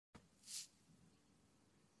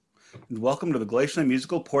and welcome to the Glacially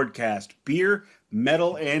Musical Podcast, Beer,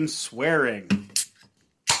 Metal, and Swearing.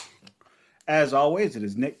 As always, it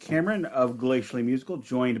is Nick Cameron of Glacially Musical,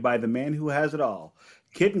 joined by the man who has it all,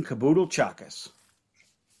 Kit and Caboodle Chakas.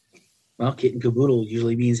 Well, kit and caboodle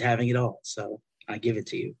usually means having it all, so I give it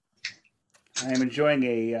to you. I am enjoying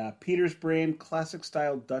a Peters brand classic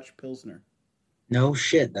style Dutch Pilsner. No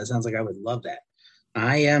shit. That sounds like I would love that.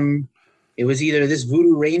 It was either this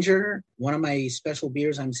Voodoo Ranger, one of my special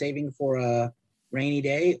beers I'm saving for a rainy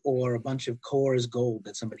day, or a bunch of Coors Gold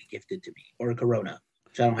that somebody gifted to me, or a Corona,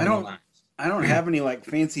 which I don't have any lines. I don't have any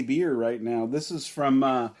fancy beer right now. This is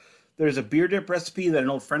from, there's a beer dip recipe that an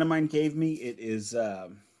old friend of mine gave me. It is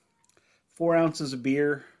 4 ounces of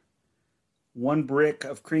beer, 1 brick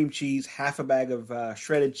of cream cheese, half a bag of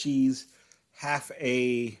shredded cheese, half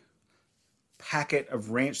a packet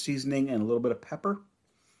of ranch seasoning, and a little bit of pepper.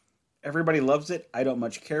 Everybody loves it. I don't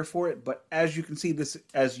much care for it, but as you can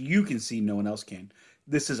see, no one else can.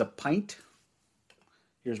 This is a pint.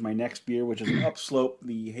 Here's my next beer, which is an Upslope,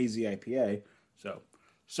 the hazy IPA.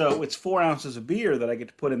 So it's 4 ounces of beer that I get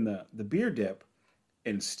to put in the beer dip,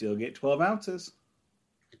 and still get 12 ounces.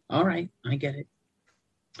 All right, I get it.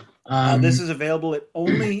 This is available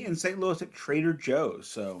only in St. Louis at Trader Joe's.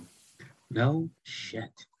 So, no shit.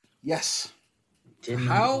 Yes.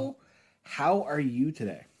 How are you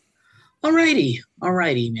today?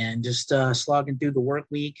 Alrighty, man. Just slogging through the work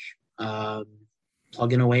week,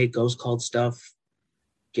 plugging away at Ghost Cult stuff,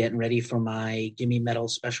 getting ready for my Gimme Metal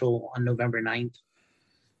special on November 9th.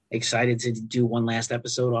 Excited to do one last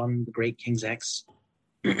episode on the Great King's X.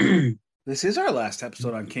 This is our last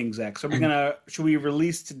episode on King's X. Should we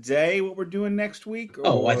release today what we're doing next week? Or?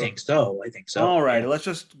 Oh, I think so. All right, Let's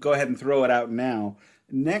just go ahead and throw it out now.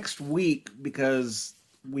 Next week, because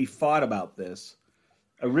we fought about this,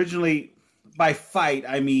 originally, by fight,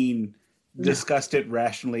 I mean discussed it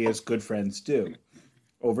rationally as good friends do,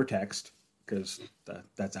 over text, because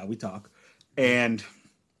that's how we talk. And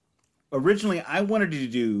originally, I wanted to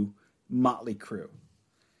do Motley Crue,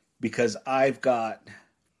 because I've got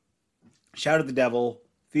Shout at the Devil,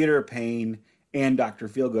 Theater of Pain, and Dr.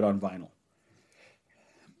 Feelgood on vinyl.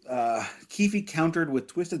 Keefe countered with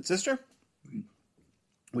Twisted Sister,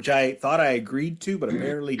 which I thought I agreed to, but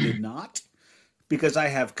apparently did not, because I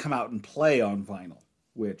have Come Out and Play on vinyl,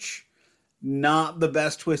 which, not the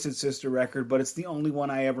best Twisted Sister record, but it's the only one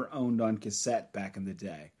I ever owned on cassette back in the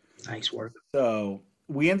day. Nice work. So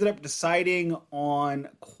we ended up deciding on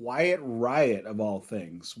Quiet Riot, of all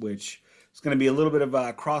things, which is going to be a little bit of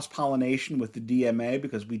a cross-pollination with the DMA,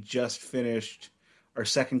 because we just finished our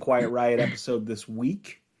second Quiet Riot episode this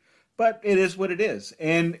week. But it is what it is.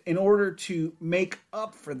 And in order to make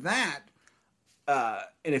up for that,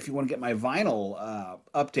 and if you want to get my vinyl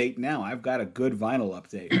update now, I've got a good vinyl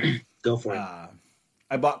update. Go for it.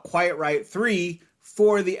 I bought Quiet Riot 3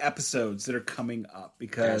 for the episodes that are coming up,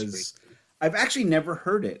 because I've actually never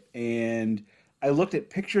heard it. And I looked at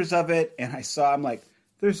pictures of it, and I'm like,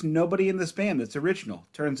 there's nobody in this band that's original.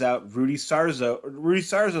 Turns out Rudy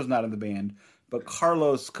Sarzo's not in the band, but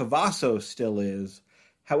Carlos Cavazos still is.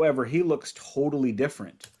 However, he looks totally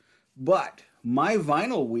different. But my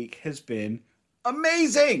vinyl week has been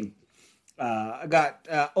amazing. I got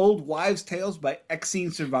Old Wives' Tales by Exene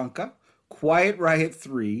Cervenka, Quiet Riot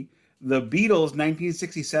 3, The Beatles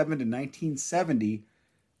 1967 to 1970,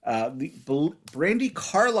 Brandy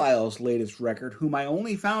Carlisle's latest record, whom I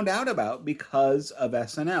only found out about because of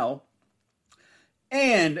SNL,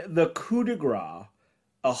 and the Coup de Grace,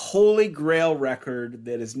 a holy grail record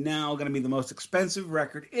that is now going to be the most expensive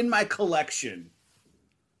record in my collection.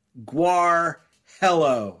 Guar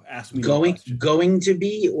Hello. Ask me going to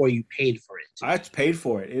be, or you paid for it? I paid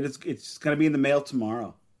for it. It's going to be in the mail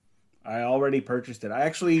tomorrow. I already purchased it.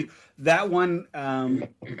 That one,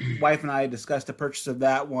 wife and I discussed the purchase of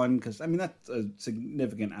that one, because that's a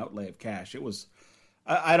significant outlay of cash. It was,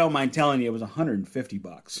 I don't mind telling you, it was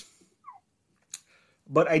 $150.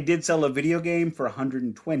 But I did sell a video game for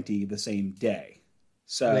 $120 the same day.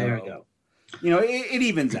 So there you go. It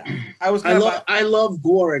evens out. I love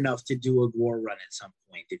Gore enough to do a Gore run at some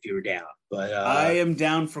point if you're down. But I am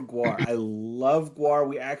down for Gore. I love Gore.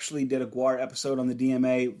 We actually did a Gore episode on the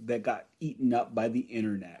DMA that got eaten up by the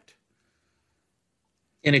internet.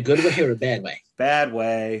 In a good way or a bad way? Bad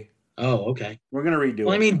way. Oh, okay. We're gonna redo it.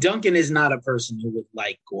 Well, Duncan is not a person who would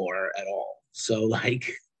like Gore at all. So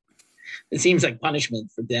it seems like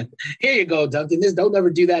punishment for them. Here you go, Duncan. Don't ever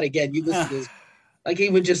do that again. You listen to this. He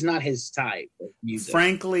was just not his type of music.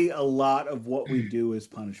 Frankly, a lot of what we do is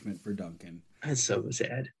punishment for Duncan. That's so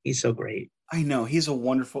sad. He's so great. I know he's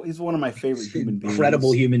one of my favorite human beings.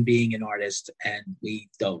 Incredible human being and artist, and we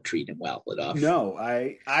don't treat him well enough. No,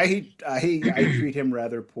 I treat him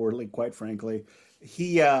rather poorly, quite frankly.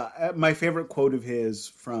 He my favorite quote of his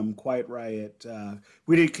from Quiet Riot.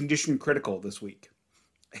 We did Condition Critical this week,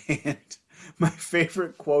 and my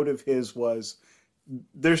favorite quote of his was,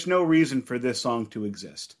 "There's no reason for this song to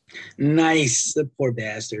exist." Nice, the poor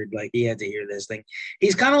bastard. Like he had to hear this thing.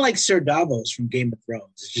 He's kind of like Sir Davos from Game of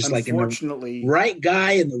Thrones. It's just like in the right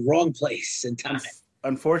guy in the wrong place and time.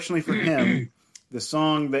 Unfortunately for him, the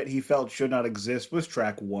song that he felt should not exist was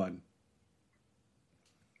track 1.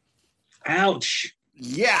 Ouch.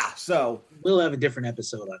 Yeah, so we'll have a different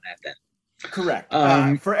episode on that then. Correct.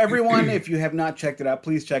 For everyone, if you have not checked it out,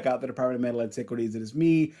 please check out the Department of Metal Antiquities. It is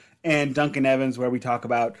me and Duncan Evans, where we talk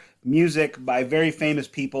about music by very famous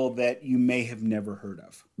people that you may have never heard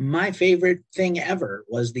of. My favorite thing ever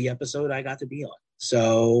was the episode I got to be on.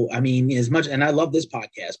 So, I mean, as much, and I love this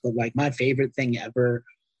podcast, but like my favorite thing ever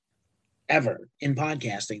in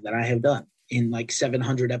podcasting that I have done in like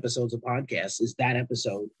 700 episodes of podcasts is that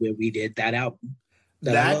episode where we did that album.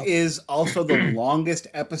 That is also the longest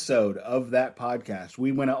episode of that podcast.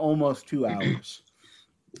 We went almost 2 hours.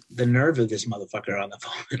 The nerve of this motherfucker on the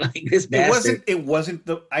phone. Like this bastard. It wasn't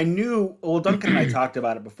I knew, well, Duncan and I talked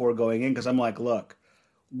about it before going in because I'm like, look,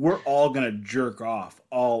 we're all going to jerk off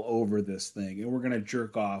all over this thing. And we're going to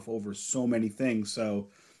jerk off over so many things. So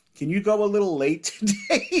can you go a little late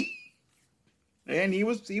today? And he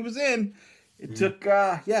was in. It took,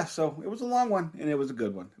 so it was a long one, and it was a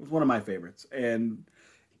good one. It was one of my favorites. And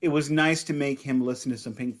it was nice to make him listen to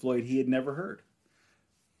some Pink Floyd he had never heard.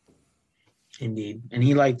 Indeed. And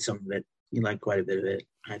he liked some of it. He liked quite a bit of it,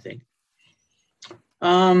 I think.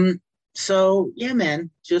 So, yeah,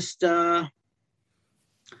 man, just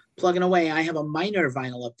plugging away. I have a minor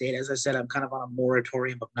vinyl update. As I said, I'm kind of on a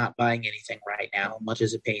moratorium of not buying anything right now, much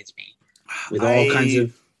as it pains me, with all kinds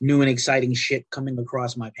of new and exciings shit coming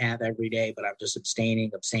across my path every day, but I'm just abstaining.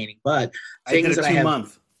 But things that I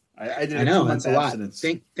have, I know that's a lot.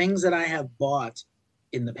 Things that I have bought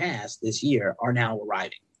in the past this year are now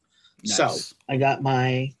arriving. Nice. So I got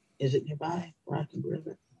is it nearby? Rocking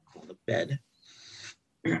River on the bed.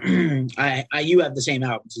 You have the same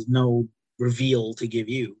album. There's no reveal to give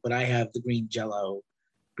you, but I have the green jelly.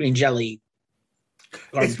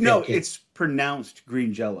 It's pronounced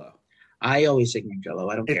green jello. I always say green jello.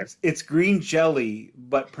 I don't care. It's green jelly,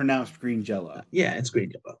 but pronounced green jello. Yeah, it's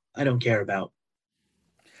green jello. I don't care about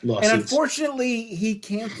lawsuits. And unfortunately, he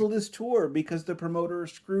canceled his tour because the promoter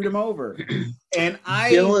screwed him over. And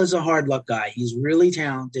Bill is a hard luck guy. He's really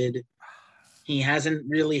talented. He hasn't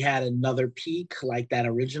really had another peak like that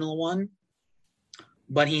original one,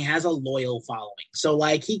 but he has a loyal following. So,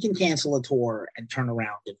 like, he can cancel a tour and turn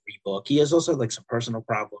around and rebook. He has also, like, some personal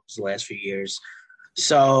problems the last few years.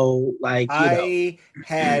 So, like, I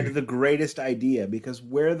had the greatest idea because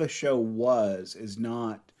where the show was is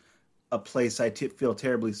not a place I feel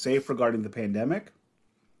terribly safe regarding the pandemic,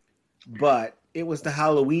 but it was the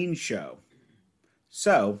Halloween show.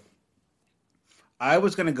 So I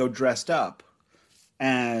was going to go dressed up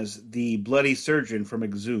as the bloody surgeon from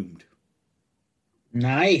Exhumed.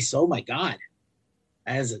 Nice. Oh my God.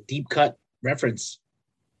 That is a deep cut reference.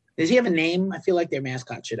 Does he have a name? I feel like their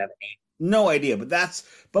mascot should have a name. No idea,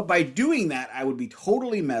 but by doing that, I would be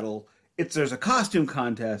totally metal. There's a costume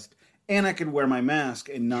contest, and I could wear my mask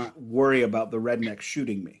and not worry about the rednecks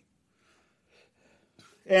shooting me.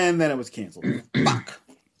 And then it was canceled. Fuck.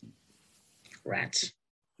 Rats.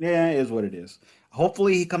 Yeah, it is what it is.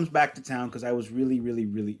 Hopefully he comes back to town because I was really, really,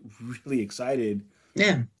 really, really excited.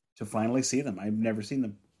 Yeah. To finally see them. I've never seen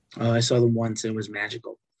them. Oh, I saw them once. It was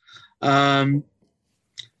magical.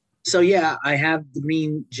 So yeah, I have the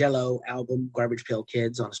Green Jello album, Garbage Pail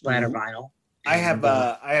Kids, on a splatter vinyl. I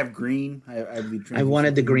have green. I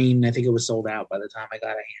wanted the green. I think it was sold out by the time I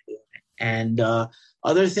got a handle on it. And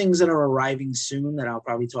other things that are arriving soon that I'll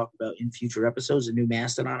probably talk about in future episodes. A new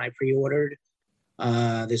Mastodon I pre-ordered.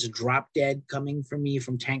 There's a Drop Dead coming from me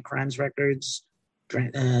from Tank Crimes Records.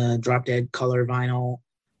 Drop Dead color vinyl.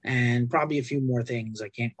 And probably a few more things I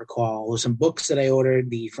can't recall. There's some books that I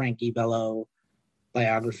ordered. The Frankie Bello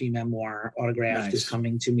biography memoir autographed is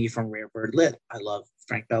coming to me from Rare Bird Lit. I love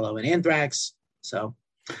Frank Bello and Anthrax, so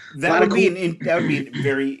that would be a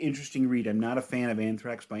very interesting read. I'm not a fan of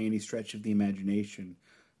Anthrax by any stretch of the imagination,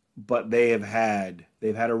 but they've had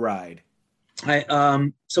a ride.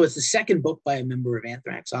 So it's the second book by a member of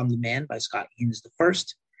Anthrax, I'm the Man by Scott Ian is the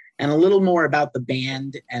first, and a little more about the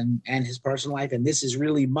band and his personal life. And this is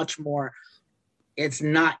really much more it's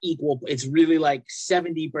not equal. It's really like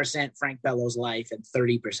 70% Frank Bello's life and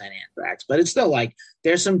 30% Anthrax. But it's still like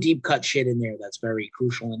there's some deep cut shit in there that's very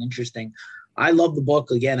crucial and interesting. I love the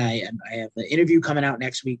book. Again, I have an interview coming out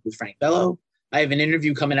next week with Frank Bello. I have an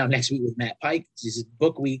interview coming out next week with Matt Pike. This is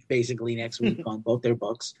book week basically next week on both their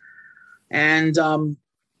books. And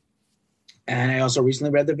I also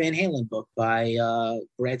recently read the Van Halen book by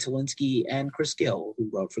Brad Talinsky and Chris Gill, who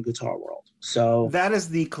wrote for Guitar World. So that is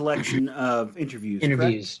the collection of interviews.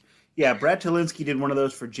 Interviews. Correct? Yeah, Brad Talinsky did one of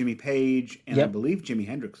those for Jimmy Page and I believe Jimi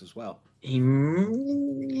Hendrix as well.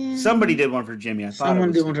 Somebody did one for Jimmy.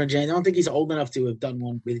 Someone did one for Jimmy. I don't think he's old enough to have done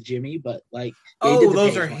one with Jimmy, but like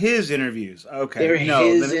those are his interviews. Okay, they're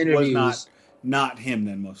his interviews. Was not him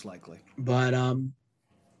then, most likely. But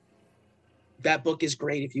that book is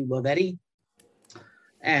great if you love Eddie.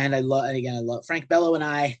 And I love Frank Bello, and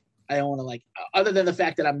I don't want to like, other than the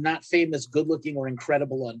fact that I'm not famous, good looking, or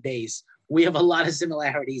incredible on bass, we have a lot of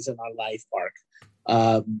similarities in our life arc.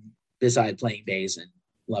 Beside playing bass and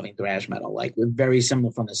loving thrash metal, like we're very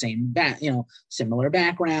similar from the same similar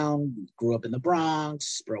background. Grew up in the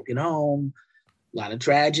Bronx, broken home, a lot of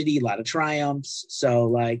tragedy, a lot of triumphs. So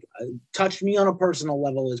like, touched me on a personal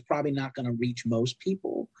level is probably not going to reach most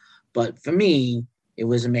people, but for me, it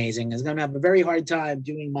was amazing. I was going to have a very hard time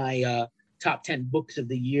doing my top 10 books of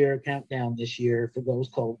the year countdown this year for Goes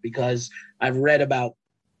Cold because I've read about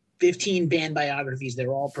 15 band biographies.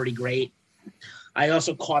 They're all pretty great. I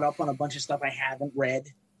also caught up on a bunch of stuff I haven't read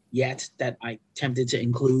yet that I tempted to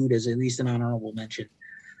include as at least an honorable mention.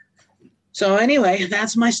 So anyway,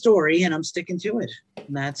 that's my story, and I'm sticking to it.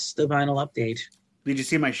 And that's the vinyl update. Did you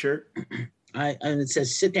see my shirt? And it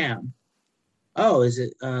says "sit down." Oh, is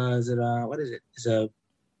it? What is it? Is a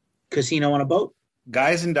casino on a boat?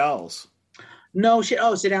 Guys and Dolls. No shit.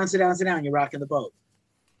 Oh, sit down, sit down, sit down. You're rocking the boat.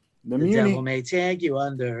 The devil may take you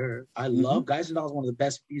under. I love Guys and Dolls, one of the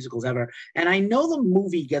best musicals ever. And I know the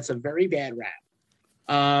movie gets a very bad rap.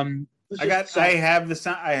 I have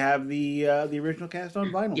the original cast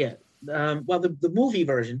on vinyl. Yeah. Well, the movie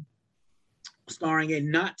version, starring a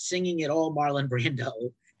not singing at all Marlon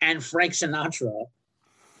Brando and Frank Sinatra,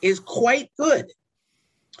 is quite good.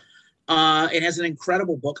 It has an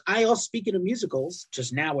incredible book. Speaking of musicals,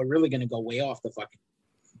 just now we're really going to go way off the fucking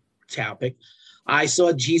topic. I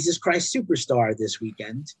saw Jesus Christ Superstar this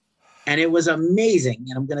weekend, and it was amazing.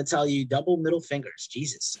 And I'm going to tell you, double middle fingers,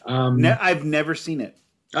 Jesus. I've never seen it.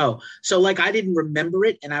 Oh, so like I didn't remember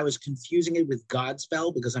it, and I was confusing it with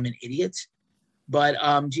Godspell because I'm an idiot. But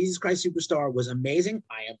Jesus Christ Superstar was amazing.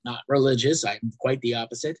 I am not religious. I'm quite the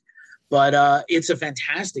opposite. But it's a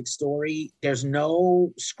fantastic story. There's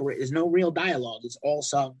no script. There's no real dialogue. It's all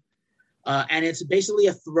sung. And it's basically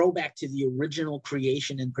a throwback to the original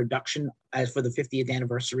creation and production as for the 50th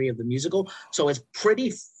anniversary of the musical. So it's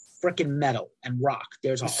pretty freaking metal and rock.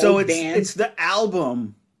 There's a whole band. It's the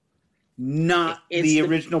album, not the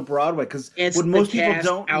original Broadway. Because what most people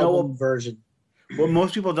don't know version. What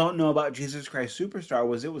most people don't know about Jesus Christ Superstar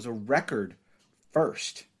was it was a record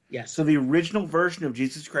first. Yes. So the original version of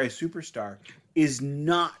Jesus Christ Superstar is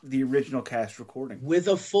not the original cast recording. With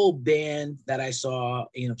a full band that I saw,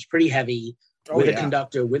 it's pretty heavy, with a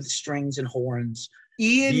conductor, with strings and horns.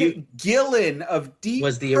 Ian Gillan of Deep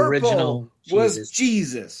was the Purple original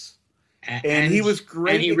Jesus. And he was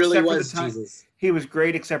great. And he really was Jesus. He was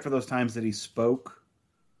great except for those times that he spoke.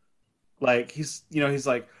 Like, he's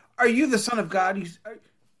like, "Are you the Son of God?"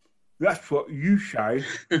 That's what you say.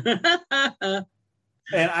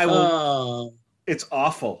 And I will. It's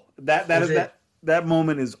awful. That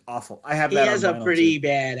moment is awful. I have that. He has a pretty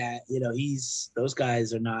bad. Those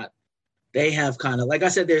guys are not. They have kind of, like I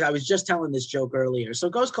said. I was just telling this joke earlier. So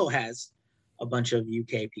Ghost Co has a bunch of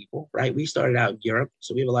UK people, right? We started out in Europe,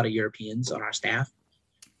 so we have a lot of Europeans on our staff,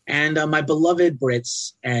 and my beloved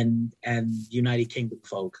Brits and United Kingdom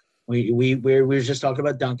folk. We were just talking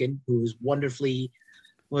about Duncan, who was wonderfully.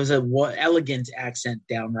 Was a elegant accent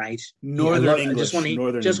downright. Northern English.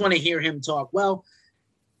 Just want to hear him talk. Well,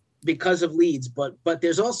 because of Leeds, but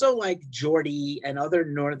there's also like Geordie and other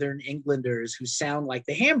Northern Englanders who sound like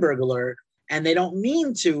the Hamburglar, and they don't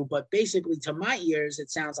mean to, but basically to my ears it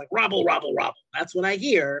sounds like robble, robble, robble. That's what I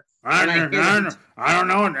hear. I don't know.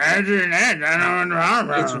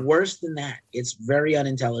 It's worse than that. It's very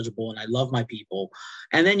unintelligible, and I love my people.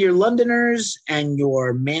 And then your Londoners and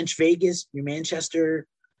your Manchester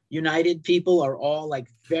United people are all like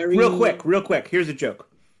very... Real quick. Here's a joke.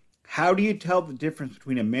 How do you tell the difference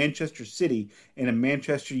between a Manchester City and a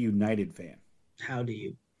Manchester United fan? How do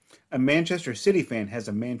you? A Manchester City fan has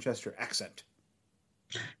a Manchester accent.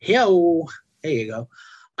 Yo, there you go.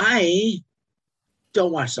 I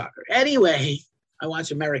don't watch soccer. Anyway, I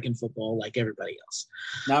watch American football like everybody else.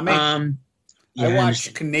 Not me. Yeah, I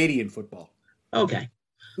watch Canadian football. Okay.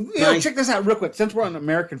 Check this out real quick. Since we're on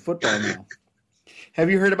American football now, have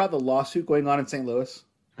you heard about the lawsuit going on in St. Louis?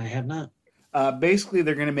 I have not. Basically,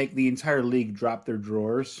 they're going to make the entire league drop their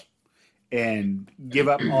drawers and give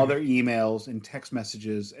up all their emails and text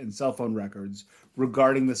messages and cell phone records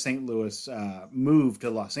regarding the St. Louis move to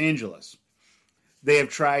Los Angeles. They have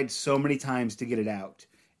tried so many times to get it out.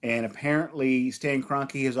 And apparently, Stan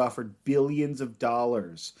Kroenke has offered billions of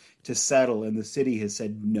dollars to settle, and the city has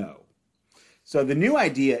said no. So the new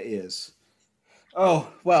idea is,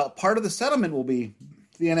 part of the settlement will be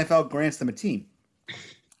the NFL grants them a team.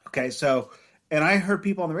 Okay, and I heard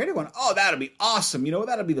people on the radio going, oh, that'll be awesome.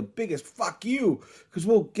 That'll be the biggest fuck you, because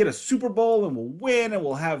we'll get a Super Bowl and we'll win and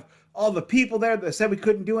we'll have all the people there that said we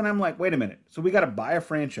couldn't do it. And I'm like, wait a minute. So we got to buy a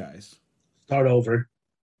franchise. Start over.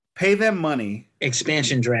 Pay them money.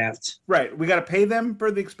 Expansion draft. Right. We got to pay them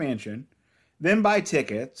for the expansion, then buy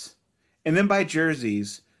tickets, and then buy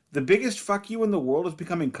jerseys. The biggest fuck you in the world is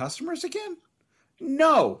becoming customers again?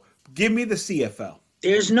 No. Give me the CFL.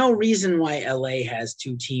 There's no reason why LA has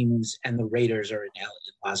two teams and the Raiders are in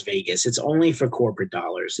Las Vegas. It's only for corporate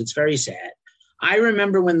dollars. It's very sad. I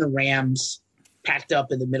remember when the Rams packed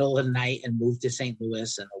up in the middle of the night and moved to St.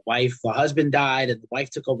 Louis, and the husband died, and the wife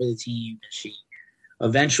took over the team, and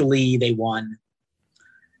eventually they won.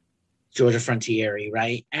 Georgia Frontiere,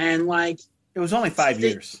 right? And it was only 5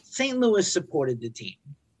 years. St. Louis supported the team.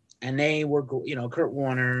 And they were, Kurt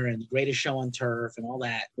Warner and the greatest show on turf and all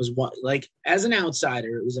that was as an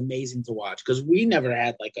outsider, it was amazing to watch because we never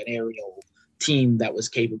had an aerial team that was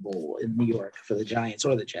capable in New York for the Giants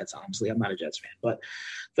or the Jets. Honestly, I'm not a Jets fan, but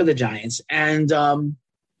for the Giants. And, I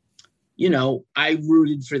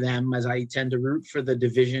rooted for them as I tend to root for the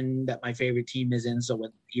division that my favorite team is in. So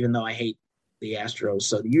even though I hate the Astros,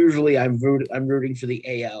 so usually I'm rooting for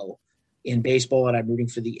the AL. In baseball, and I'm rooting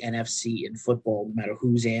for the NFC in football, no matter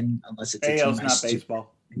who's in, unless it's a AL's team not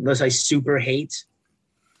baseball. Unless I super hate,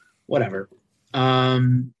 whatever. Hey,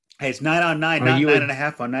 it's 9 on 9, not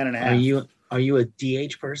 9.5 on 9.5. Are you a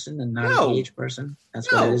DH person and not a DH person?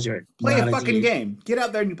 That's what it is. You're play a fucking game. Get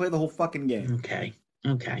out there and you play the whole fucking game. Okay.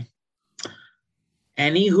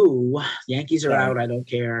 Anywho, Yankees are out. I don't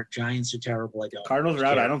care. Giants are terrible. I don't. Cardinals are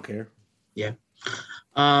out. I don't care. Yeah.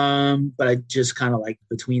 But I just kind of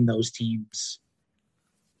between those teams,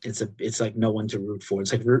 it's like no one to root for.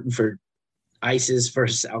 It's like rooting for ISIS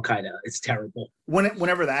versus Al Qaeda. It's terrible.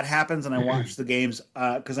 Whenever that happens, and I watch the games,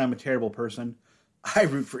 because I'm a terrible person, I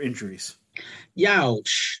root for injuries.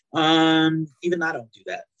 Youch. Even I don't do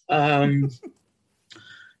that.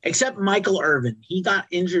 Except Michael Irvin. He got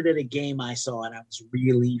injured at a game I saw, and I was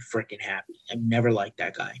really freaking happy. I never liked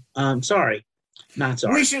that guy. Sorry. Not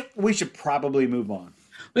sorry. We should probably move on.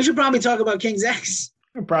 We should probably talk about King's X.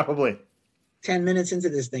 Probably. 10 minutes into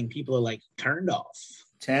this thing, people are turned off.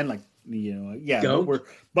 10, yeah.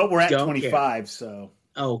 But we're at 25, care. So.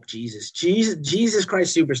 Oh, Jesus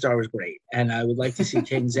Christ Superstar was great. And I would like to see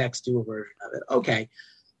King's X do a version of it. Okay.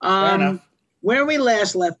 Fair enough. Where we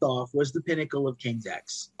last left off was the pinnacle of King's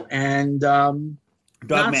X. And Dogman,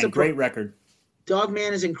 great record.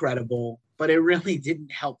 Dogman is incredible, but it really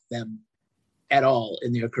didn't help them at all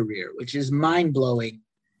in their career, which is mind-blowing.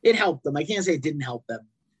 It helped them. I can't say it didn't help them,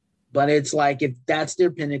 but it's if that's their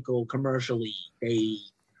pinnacle commercially, they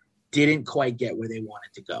didn't quite get where they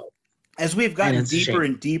wanted to go. As we've gotten deeper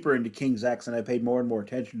and deeper into King's X, and I paid more and more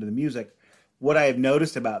attention to the music, what I have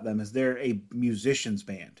noticed about them is they're a musician's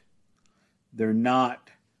band. They're not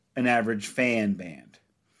an average fan band.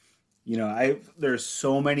 There's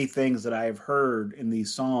so many things that I have heard in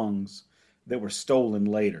these songs that were stolen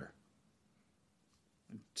later.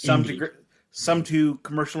 Some to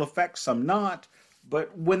commercial effects, some not.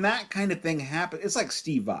 But when that kind of thing happens, it's like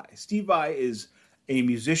Steve Vai. Steve Vai is a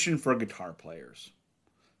musician for guitar players.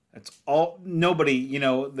 That's all. Nobody,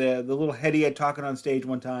 the little head he had talking on stage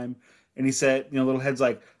one time, and he said, little head's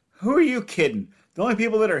like, who are you kidding? The only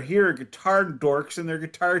people that are here are guitar dorks and their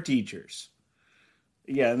guitar teachers.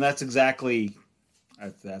 Yeah, and that's exactly,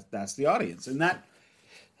 that's the audience. And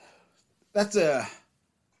that's a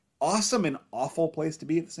awesome and awful place to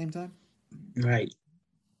be at the same time. Right.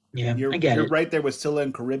 Yeah, you're right there with Scylla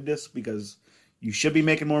and Charybdis because you should be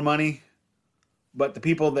making more money, but the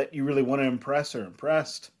people that you really want to impress are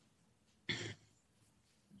impressed.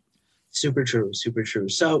 Super true.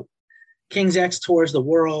 So King's X tours the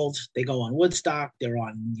world. They go on Woodstock. They're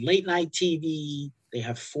on late night TV. They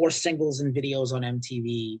have 4 singles and videos on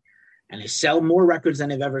MTV, and they sell more records than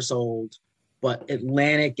they've ever sold. But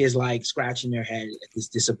Atlantic is scratching their head at this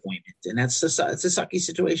disappointment. And it's a sucky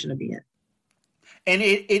situation to be in. And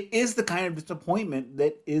it is the kind of disappointment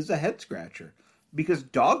that is a head scratcher, because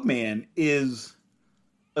Dogman is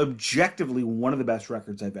objectively one of the best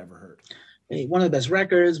records I've ever heard. One of the best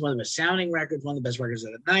records, one of the best sounding records, one of the best records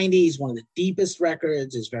of the 90s, one of the deepest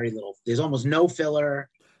records. There's almost no filler.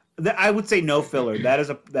 I would say no filler. That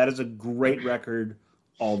is a great record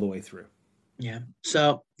all the way through. Yeah.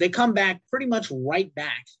 So they come back pretty much right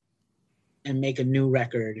back and make a new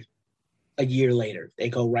record a year later. They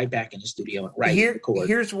go right back in the studio and record.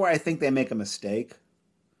 Here's where I think they make a mistake.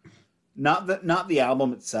 Not the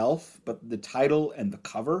album itself, but the title and the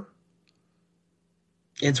cover.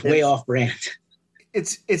 It's way off brand.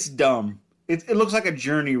 It's dumb. It looks like a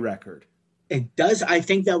Journey record. It does. I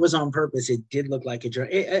think that was on purpose. It did look like a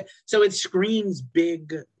Journey. So it screams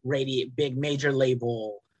big major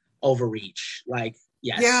label overreach. Like,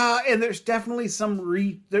 yes. Yeah, and there's definitely some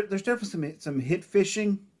there's definitely some hit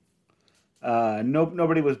fishing.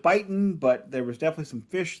 Nobody was biting, but there was definitely some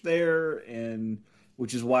fish there, and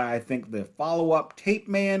which is why I think the follow-up Tape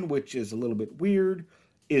Man, which is a little bit weird,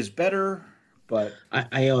 is better. But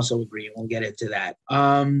I also agree. We'll get into that.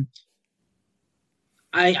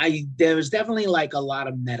 There was definitely like a lot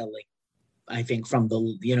of meddling, I think, from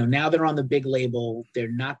the, now they're on the big label. They're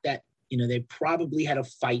not that, they probably had a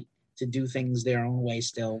fight to do things their own way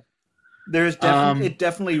still. There's definitely, it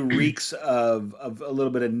definitely reeks of a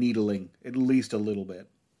little bit of needling, at least a little bit.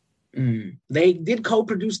 They did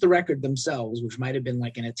co-produce the record themselves, which might have been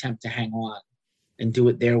like an attempt to hang on and do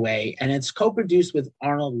it their way. And it's co-produced with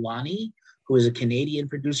Arnold Lonnie, who is a Canadian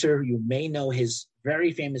producer. You may know his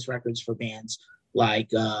very famous records for bands like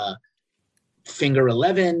Finger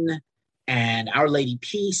 11 and Our Lady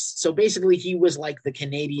Peace. So basically, he was like the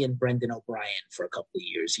Canadian Brendan O'Brien for a couple of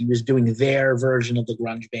years. He was doing their version of the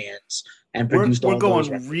grunge bands and produced all those records.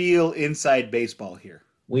 We're going real inside baseball here.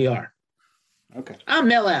 We are. Okay. I'm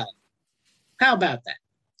Mel Allen. How about that?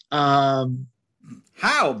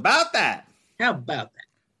 How about that? How about that?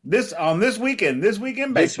 This weekend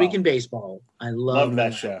baseball. This week in baseball. I love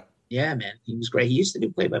that show. Yeah, man. He was great. He used to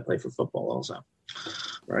do play-by-play for football also.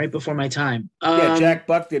 Right before my time. Jack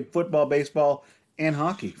Buck did football, baseball, and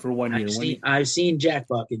hockey for 1 year. I've seen Jack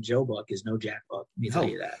Buck, and Joe Buck is no Jack Buck. Let me tell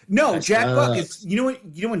you that. No, Jack Buck is. You know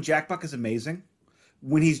when Jack Buck is amazing?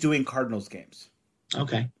 When he's doing Cardinals games.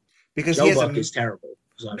 Okay. Because Joe Buck is terrible.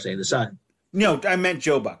 That's what I'm saying. The son. No, I meant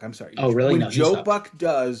Joe Buck. I'm sorry. Oh, really? When Joe Buck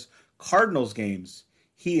does Cardinals games,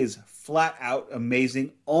 he is flat out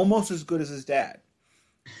amazing, almost as good as his dad,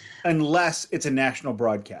 unless it's a national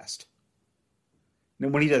broadcast. Now,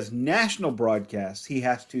 when he does national broadcasts, he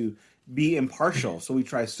has to be impartial. So he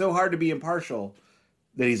tries so hard to be impartial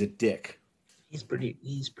that he's a dick. He's pretty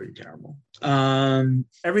terrible.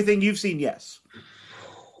 Everything you've seen, yes.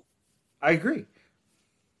 I agree.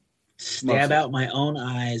 Stab out my own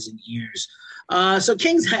eyes and ears. So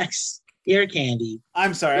King's X, Ear Candy.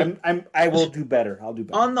 I'm sorry. I will do better. I'll do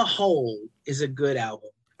better. On the whole, is a good album.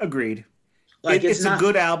 Agreed. Like it's a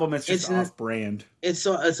good album. It's just off-brand. It's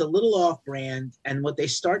a little off-brand, and what they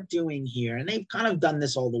start doing here, and they've kind of done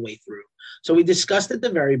this all the way through. So we discussed at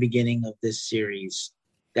the very beginning of this series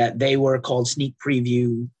that they were called Sneak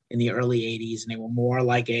Preview in the early 80s, and they were more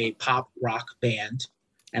like a pop rock band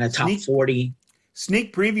and a top 40.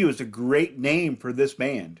 Sneak Preview is a great name for this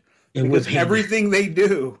band because everything they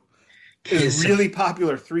do is really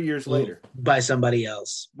popular 3 years later by somebody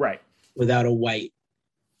else, right? Without a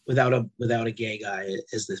gay guy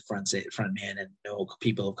as the front man and no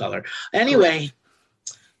people of color. Anyway,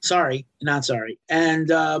 sorry, not sorry. And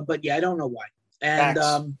but yeah, I don't know why.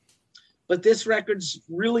 And but this record's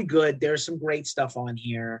really good. There's some great stuff on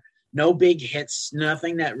here. No big hits,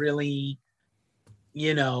 nothing that really,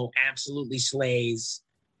 absolutely slays.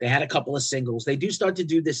 They had a couple of singles. They do start to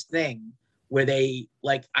do this thing where they,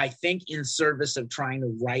 like, I think in service of trying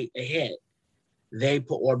to write a hit,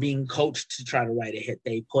 or being coached to try to write a hit,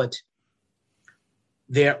 they put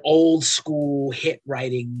their old school hit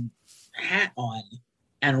writing hat on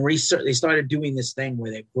and they started doing this thing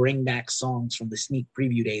where they bring back songs from the Sneak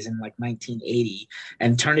Preview days in like 1980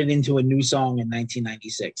 and turn it into a new song in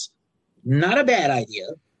 1996. Not a bad idea.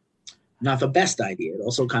 Not the best idea. It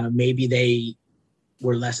also kind of, maybe they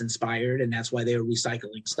were less inspired and that's why they were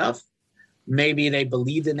recycling stuff. Maybe they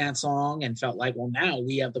believed in that song and felt like, well, now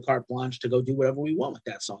we have the carte blanche to go do whatever we want with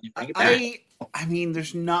that song and bring it back. I mean,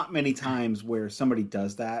 there's not many times where somebody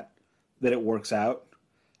does that it works out.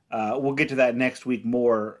 We'll get to that next week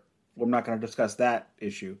more. We're not going to discuss that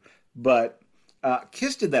issue. But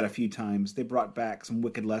Kiss did that a few times. They brought back some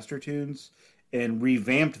Wicked Lester tunes and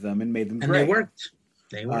revamped them and made them great. And they worked.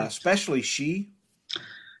 Especially She.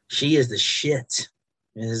 She is the shit.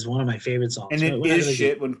 It is one of my favorite songs. And it is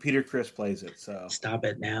shit when Peter Criss plays it. So stop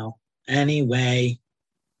it now. Anyway,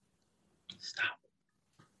 stop.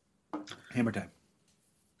 Hammer time.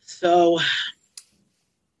 So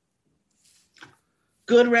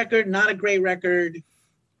good record, not a great record.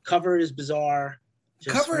 Cover is bizarre.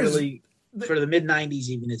 Just Cover really is for the mid '90s,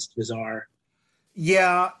 even it's bizarre.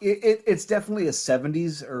 Yeah, it's definitely a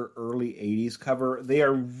 70s or early 80s cover. They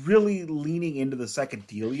are really leaning into the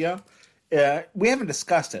psychedelia. We haven't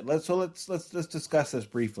discussed it. Let's discuss this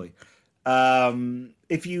briefly.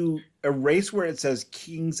 If you erase where it says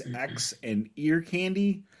King's X and ear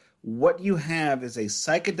candy, what you have is a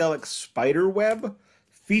psychedelic spider web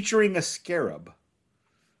featuring a scarab.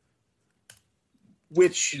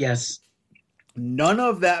 Which Yes, none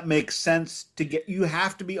of that makes sense to get. You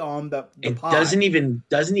have to be on the it pod. doesn't even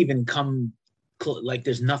come like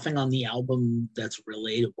there's nothing on the album that's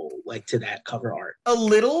relatable like to that cover art. A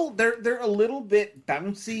little, they're a little bit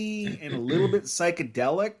bouncy and a little bit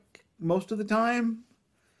psychedelic most of the time,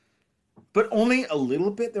 but only a little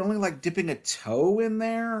bit. They're only like dipping a toe in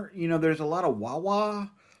there. You know, there's a lot of wah wah,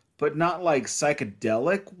 but not like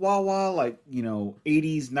psychedelic wah wah, like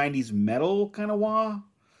 80s 90s metal kind of wah.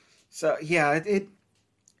 So yeah,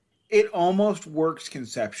 it almost works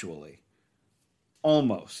conceptually,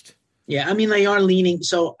 almost. Yeah, I mean they are leaning.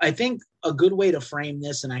 So I think a good way to frame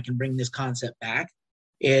this, and I can bring this concept back,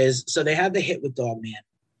 is so they had the hit with Dogman.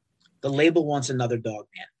 The label wants another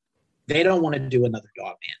Dogman. They don't want to do another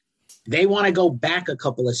Dogman. They want to go back a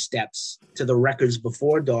couple of steps to the records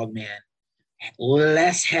before Dogman,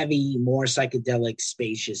 less heavy, more psychedelic,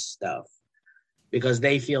 spacious stuff, because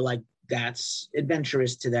they feel like that's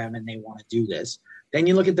adventurous to them and they want to do this. Then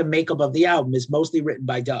you look at the makeup of the album, it's mostly written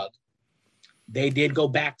by Doug. They did go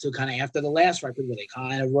back to kind of after the last record where they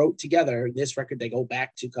kind of wrote together. This record, they go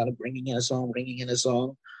back to kind of bringing in a song,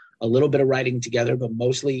 a little bit of writing together, but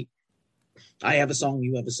mostly I have a song,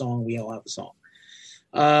 you have a song, we all have a song.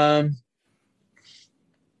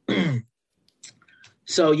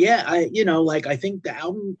 So yeah, I think the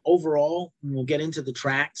album overall, and we'll get into the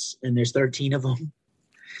tracks, and there's 13 of them.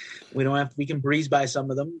 We can breeze by some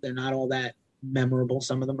of them. They're not all that memorable.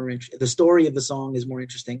 Some of them are interesting. The story of the song is more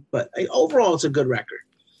interesting, but overall, it's a good record.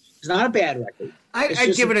 It's not a bad record.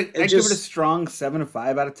 I'd give it a strong 7 or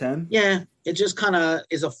 5 out of 10. Yeah, it just kind of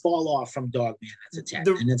is a fall off from Dogman. That's a 10,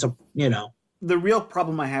 and it's The real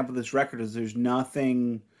problem I have with this record is there's no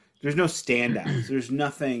standouts. There's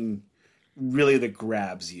nothing really that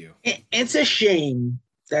grabs you. It's a shame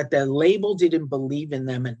that the label didn't believe in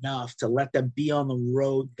them enough to let them be on the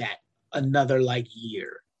road that another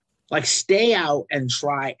year. Like stay out and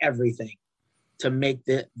try everything to make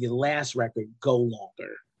the last record go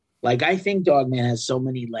longer. Like I think Dogman has so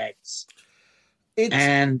many legs.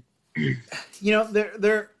 There's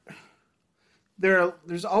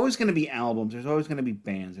always going to be albums, there's always going to be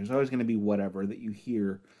bands, there's always going to be whatever that you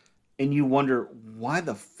hear and you wonder why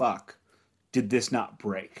the fuck did this not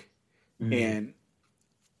break? Mm-hmm. And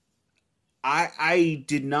I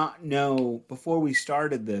did not know before we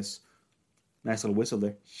started this. Nice little whistle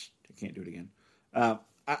there. I can't do it again.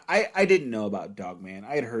 I didn't know about Dogman.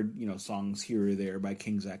 I had heard songs here or there by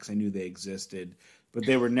King's X. I knew they existed, but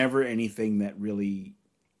they were never anything that really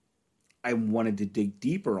I wanted to dig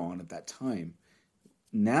deeper on at that time.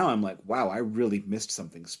 Now I'm like, wow, I really missed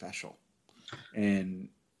something special. And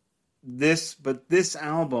this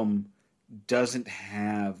album doesn't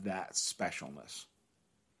have that specialness.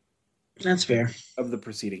 That's fair. Of the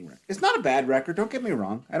preceding record. It's not a bad record, don't get me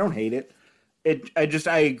wrong. I don't hate it.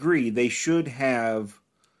 I agree. They should have,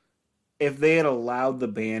 if they had allowed the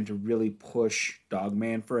band to really push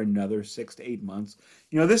Dogman for another 6 to 8 months.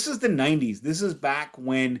 This is the 90s. This is back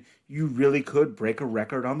when you really could break a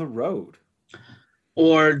record on the road.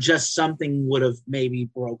 Or just something would have maybe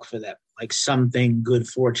broke for them. Like something good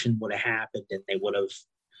fortune would have happened and they would have.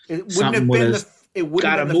 It wouldn't have been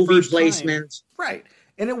got a movie placement. Right.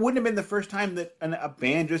 And it wouldn't have been the first time that a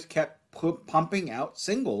band just kept pumping out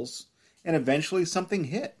singles and eventually something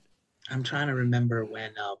hit. I'm trying to remember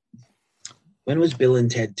when was Bill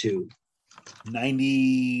and Ted 2?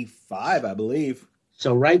 95, I believe.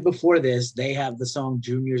 So right before this, they have the song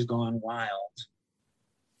Junior's Gone Wild.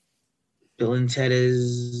 Bill and Ted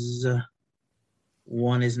is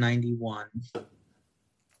 1 is 91.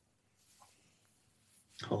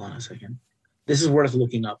 Hold on a second. This is worth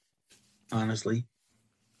looking up, honestly.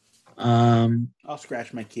 I'll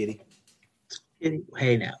scratch my kitty.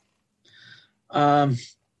 Hey now.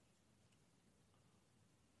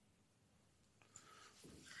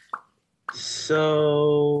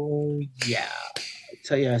 So yeah, I'll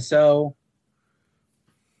tell you. So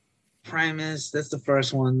Primus, that's the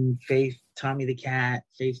first one. Faith Tommy the Cat,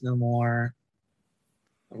 Faith No More.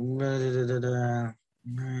 I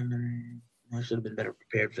should have been better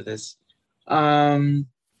prepared for this.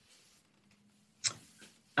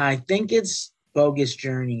 I think it's Bogus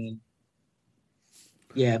Journey.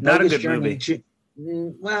 Yeah, Not a Bogus good Journey.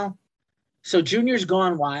 movie. Well, so Junior's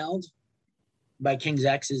Gone Wild by King's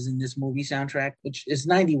X is in this movie soundtrack, which is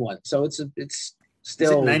 91. So it's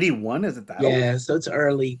still. Is it 91? Is it that old? Yeah, so it's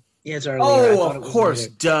early. Yeah, it's early. Oh, of course.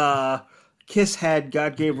 Duh. Kiss had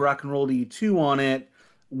God Gave Rock and Roll to You 2 on it,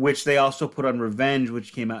 which they also put on Revenge,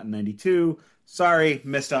 which came out in 92. Sorry,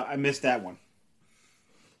 I missed that one.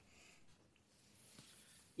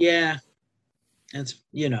 Yeah. It's,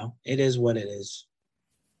 it is what it is.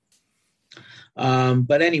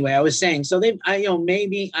 But anyway, I was saying, so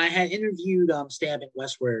maybe I had interviewed Stabbing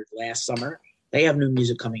Westward last summer. They have new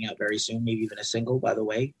music coming out very soon, maybe even a single, by the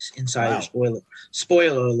way. Insider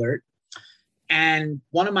spoiler alert. And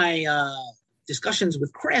one of my discussions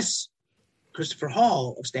with Christopher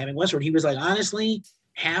Hall of Stabbing Westward, he was like, honestly,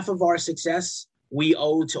 half of our success we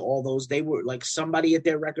owe to all those. They were like somebody at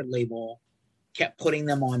their record label kept putting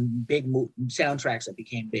them on big soundtracks that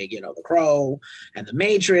became big, The Crow and The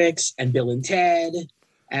Matrix and Bill and Ted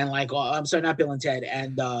and I'm sorry, not Bill and Ted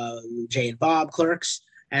and Jay and Bob Clerks.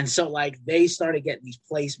 And so they started getting these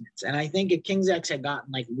placements. And I think if King's X had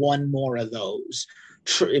gotten one more of those,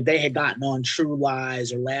 if they had gotten on True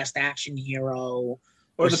Lies or Last Action Hero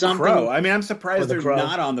or The something, Crow. I mean, I'm surprised they're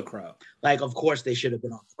not on The Crow. Of course they should have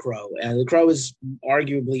been on The Crow. And The Crow is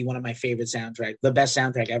arguably one of my favorite soundtracks, the best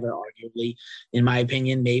soundtrack ever, arguably, in my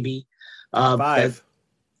opinion, maybe. Top 5.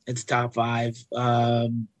 It's top 5.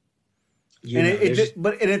 And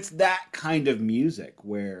it's that kind of music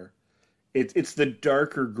where it's the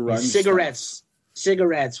darker grunge Cigarettes.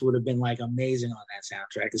 Cigarettes would have been amazing on that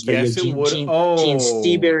soundtrack. Yes, it would. Gene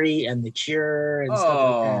Steeberry and The Cure and stuff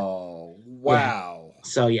like that. Oh, wow. Yeah.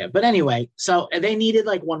 So, yeah. But anyway, so they needed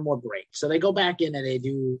one more break. So they go back in and they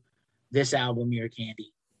do this album, Ear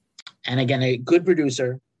Candy. And again, a good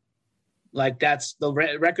producer. That's the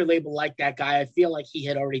record label that guy. I feel like he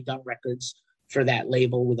had already done records for that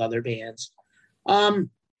label with other bands. And,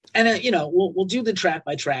 we'll do the track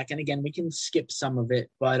by track. And again, we can skip some of it.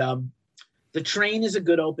 But The Train is a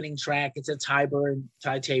good opening track. It's a Ty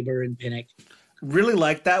Tabor and Pinnock. Really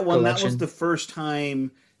like that one. Collection. That was the first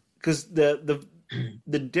time, because the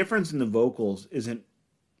difference in the vocals isn't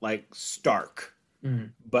stark. Mm-hmm.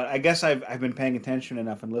 But I guess I've been paying attention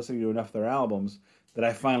enough and listening to enough of their albums that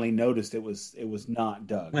I finally noticed it was not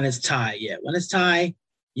Doug. When it's Ty, yeah. When it's Ty,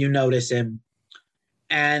 you notice him.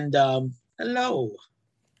 And hello,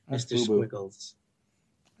 That's Mr. Boo-boo. Squiggles.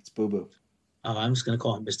 It's Boo Boo. Oh, I'm just going to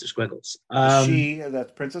call him Mr. Squiggles.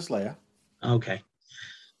 That's Princess Leia. Okay.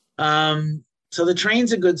 So The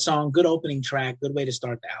Train's a good song, good opening track, good way to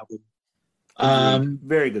start the album.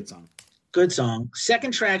 Very good song. Good song.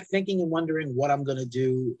 Second track, Thinking and Wondering What I'm Gonna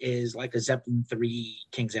Do, is like a Zeppelin 3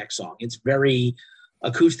 King's X song. It's very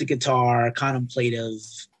acoustic guitar, contemplative,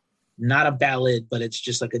 not a ballad, but it's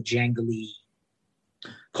just like a jangly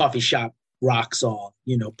coffee shop rock song,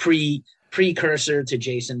 precursor to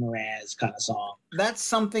Jason Mraz kind of song. That's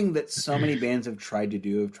something that so many bands have tried to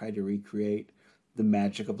do, have tried to recreate the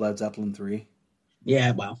magic of Led Zeppelin 3.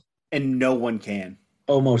 Yeah, well. And no one can.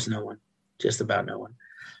 Almost no one. Just about no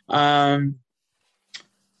one.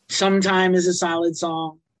 Sometime is a solid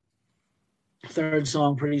song. Third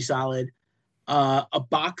song, pretty solid. A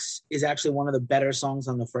Box is actually one of the better songs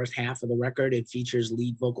on the first half of the record. It features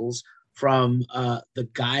lead vocals from the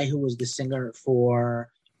guy who was the singer for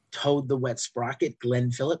Toad the Wet Sprocket,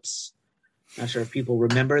 Glenn Phillips. Not sure if people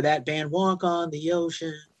remember that band. Walk on the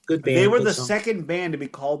Ocean. Good band. They were the second band to be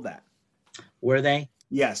called that. Were they?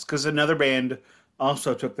 Yes, because another band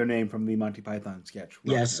also took their name from the Monty Python sketch.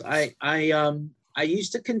 Yes, I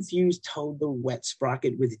used to confuse Toad the Wet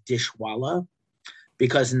Sprocket with Dishwalla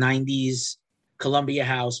because 90s Columbia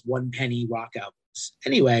House, One Penny rock albums.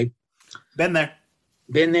 Anyway. Been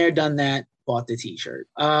there, done that, bought the t-shirt.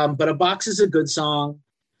 But A Box is a good song.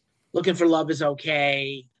 Looking for Love is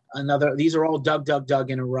okay. These are all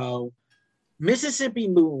Doug in a row. Mississippi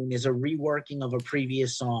Moon is a reworking of a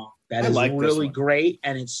previous song that is really great,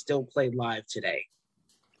 and it's still played live today.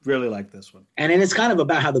 Really like this one. And then it's kind of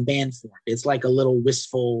about how the band formed. It's like a little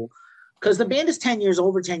wistful, because the band is 10 years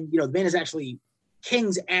over. The band is actually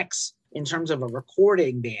King's X in terms of a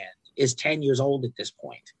recording band is 10 years old at this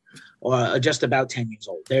point, or just about 10 years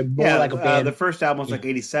old. They're more like a band. The first album was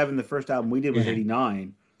 87. The first album we did was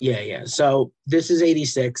 89. Yeah. So this is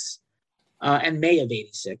 86. And May of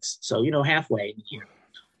 86. So, halfway in the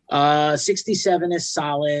year. 67 is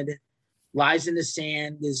solid. Lies in the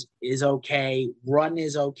Sand is okay. Run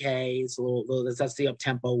is okay. It's a little that's the up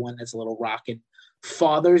tempo one that's a little rocking.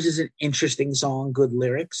 Fathers is an interesting song, good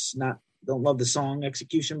lyrics. Not don't love the song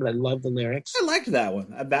execution, but I love the lyrics. I liked that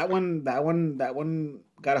one. That one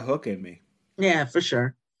got a hook in me. Yeah, for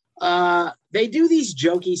sure. They do these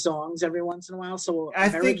jokey songs every once in a while. So I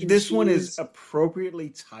think this one is appropriately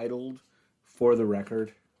titled for the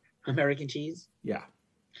record. American Cheese. Yeah.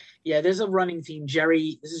 Yeah, there's a running theme.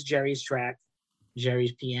 This is Jerry's track.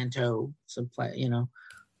 Jerry's pianto, some play,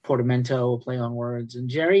 portamento, play on words. And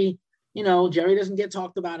Jerry doesn't get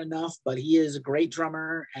talked about enough, but he is a great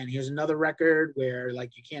drummer. And here's another record where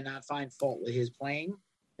like you cannot find fault with his playing.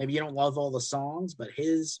 Maybe you don't love all the songs, but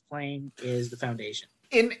his playing is the foundation.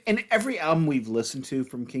 In every album we've listened to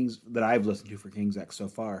from King's that I've listened to for King's X so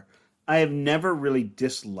far, I have never really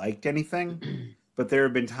disliked anything, but there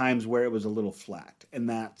have been times where it was a little flat, and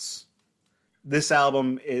that's this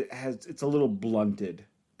album. It's a little blunted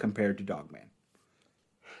compared to Dogman.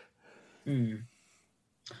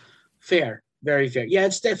 Fair, very fair. Yeah,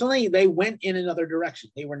 it's definitely they went in another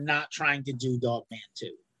direction. They were not trying to do Dogman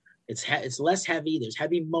 2. It's less heavy. There's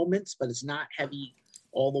heavy moments, but it's not heavy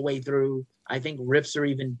all the way through. I think riffs are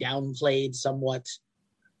even downplayed somewhat,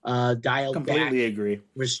 dialed Completely back. Agree.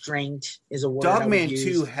 Restraint is a word. Dogman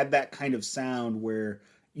 2 had that kind of sound where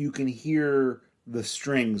you can hear the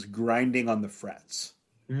strings grinding on the frets,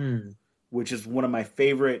 which is one of my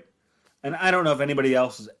favorite. And I don't know if anybody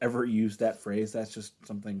else has ever used that phrase. That's just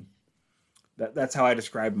something that's how I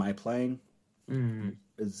describe my playing. And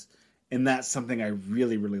that's something I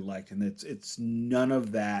really, really liked. And it's none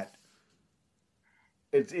of that.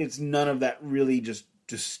 It's none of that really just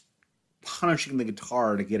punishing the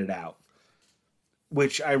guitar to get it out.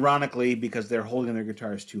 Which, ironically, because they're holding their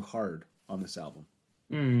guitars too hard on this album.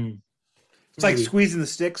 It's like squeezing the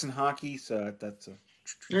sticks in hockey, so that's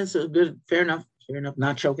a good, fair enough.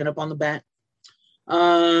 Not choking up on the bat.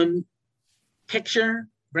 Picture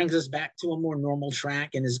brings us back to a more normal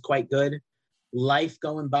track and is quite good. Life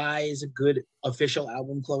Going By is a good official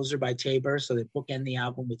album closer by Tabor, so they bookend the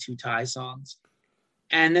album with 2 Ty songs.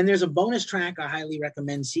 And then there's a bonus track I highly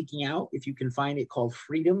recommend seeking out if you can find it, called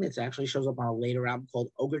Freedom. It actually shows up on a later album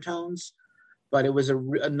called Ogre Tones, but it was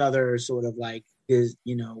another sort of like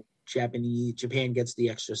Japan gets the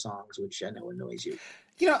extra songs, which I know annoys you.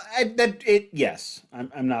 Yes,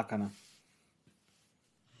 I'm not gonna.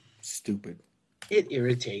 Stupid. It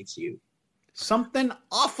irritates you. Something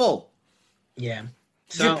awful. Yeah.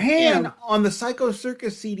 So, Japan on the Psycho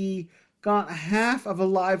Circus CD got half of a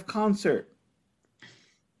live concert.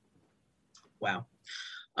 Wow.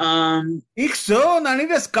 Ikso, nani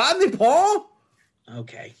desu ka, Nippon?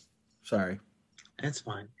 Okay. Sorry. That's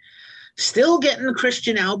fine. Still getting the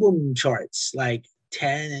Christian album charts, like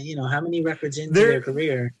 10, how many records into their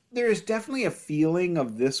career. There's definitely a feeling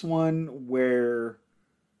of this one where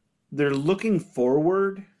they're looking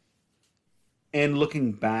forward and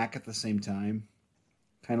looking back at the same time.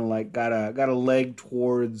 Kind of like got a leg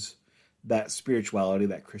towards that spirituality,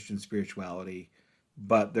 that Christian spirituality.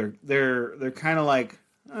 But they're kind of like,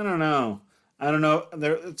 I don't know.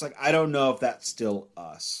 It's like, I don't know if that's still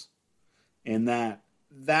us. And that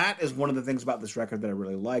is one of the things about this record that I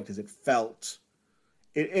really liked, is it felt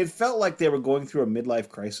like they were going through a midlife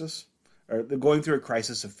crisis, or they're going through a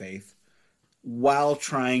crisis of faith while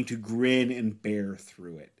trying to grin and bear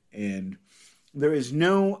through it. And there is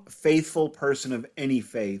no faithful person of any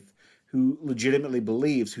faith who legitimately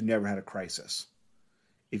believes who never had a crisis.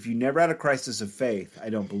 If you never had a crisis of faith, I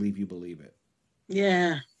don't believe you believe it.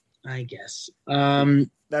 Yeah, I guess.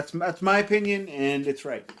 That's my opinion, and it's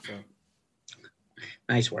right. So.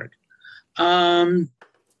 Nice work. So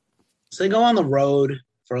they go on the road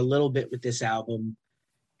for a little bit with this album,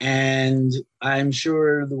 and I'm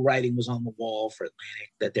sure the writing was on the wall for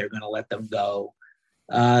Atlantic that they're going to let them go.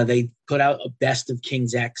 They put out a Best of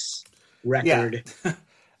King's X record. Yeah.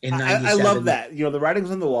 In I love that. The writing's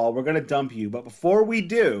on the wall. We're going to dump you. But before we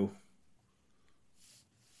do,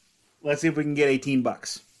 let's see if we can get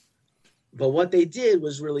 $18. But what they did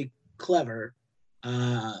was really clever.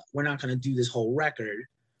 We're not going to do this whole record,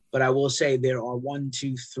 but I will say there are 1,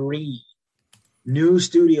 2, 3 new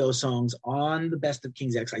studio songs on the Best of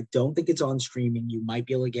King's X. I don't think it's on streaming. You might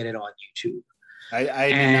be able to get it on YouTube.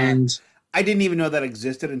 I didn't even know that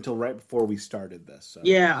existed until right before we started this. So.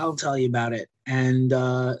 Yeah, I'll tell you about it. And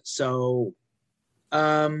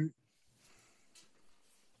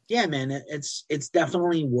yeah, man, it's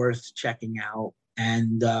definitely worth checking out,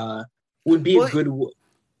 and would be a good.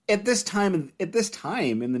 At this time in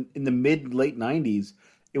the mid late 90s,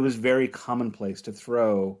 it was very commonplace to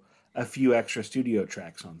throw a few extra studio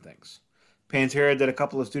tracks on things, Pantera did a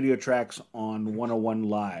couple of studio tracks on 101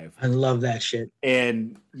 Live. I love that shit.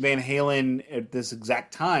 And Van Halen at this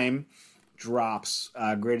exact time drops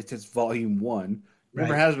Greatest Hits Volume 1.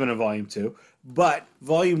 Never has been a Volume 2. But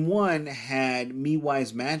Volume 1 had Me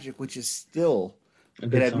Wise Magic, which is still...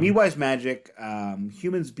 It had song. Me Wise Magic,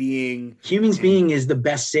 Humans Being... Humans Being is the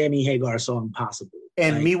best Sammy Hagar song possible.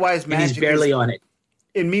 And Me Wise Magic... And he's barely on it.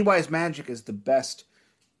 And Me Wise Magic is the best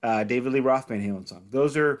David Lee Roth Van Halen song.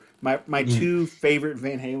 Those are my two favorite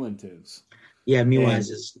Van Halen tunes. Yeah, Me Wise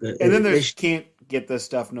is good. And then there's Can't Get This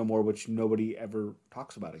Stuff No More, which nobody ever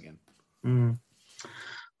talks about again.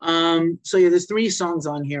 So yeah, there's 3 songs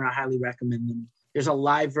on here. I highly recommend them. There's a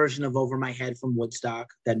live version of Over My Head from Woodstock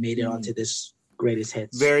that made it onto this Greatest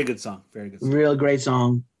Hits. Very good song. Very good song. Real great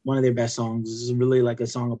song. One of their best songs. This is really like a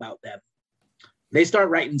song about them. They start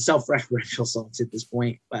writing self-referential songs at this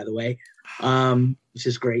point, by the way, which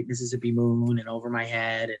is great. Mississippi Moon and Over My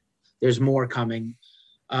Head, and there's more coming.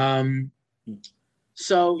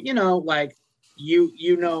 So like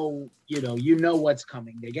you know what's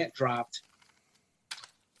coming. They get dropped,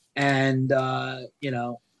 and I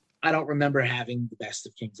don't remember having the best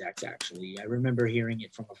of King's X. Actually, I remember hearing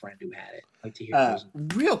it from a friend who had it. I'd like to hear.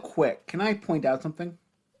 Real quick, can I point out something?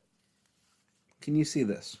 Can you see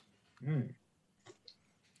this?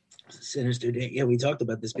 Sinister Day. Yeah, we talked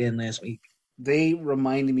about this band last week. They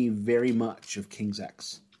reminded me very much of King's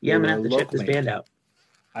X. Yeah, I'm gonna have to check this band out.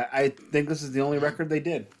 I think this is the only record they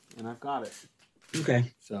did, and I've got it. Okay.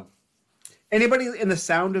 So, anybody in the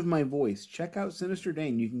sound of my voice, check out Sinister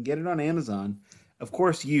Dane. You can get it on Amazon, of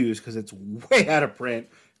course, used because it's way out of print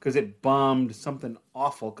because it bombed something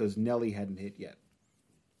awful because Nelly hadn't hit yet.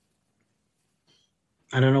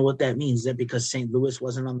 I don't know what that means. Is that because St. Louis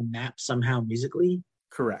wasn't on the map somehow musically?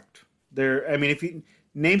 Correct. If you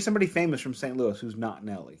name somebody famous from St. Louis who's not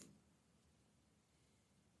Nelly.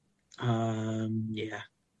 Yeah.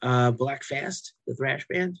 Black Fast, the thrash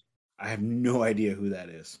band. I have no idea who that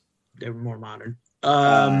is. They're more modern.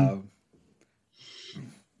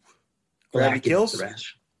 Gravity Kills?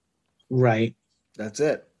 Thrash. Right. That's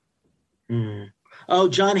it. Oh,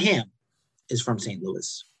 John Hamm is from St.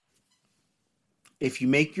 Louis. If you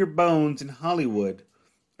make your bones in Hollywood,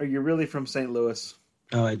 are you really from St. Louis?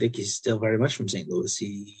 Oh, I think he's still very much from St. Louis.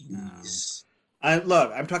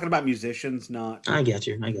 Look, I'm talking about musicians, not... I get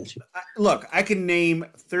you. Look, I can name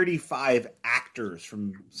 35 actors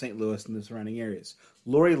from St. Louis and the surrounding areas.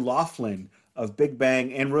 Lori Loughlin of Big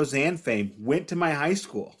Bang and Roseanne fame went to my high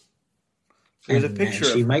school. There's a picture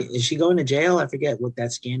of her. Is she going to jail? I forget what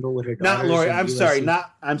that scandal with her daughter. Not Lori. I'm sorry.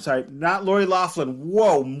 Not Lori Loughlin.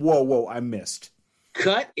 Whoa. I missed.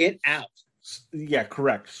 Cut it out. Yeah,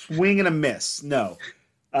 correct. Swing and a miss. No.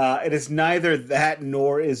 It is neither that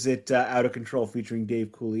nor is it Out of Control featuring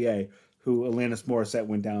Dave Coulier, who Alanis Morissette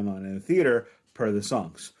went down on in the theater per the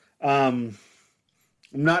songs. I'm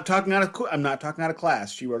not talking out of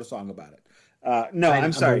class. She wrote a song about it.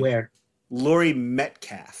 I'm sorry. Aware. Laurie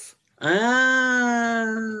Metcalf. Not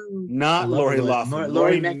Lori Loughlin.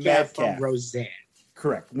 Laurie Metcalf from Roseanne.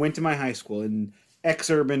 Correct. Went to my high school in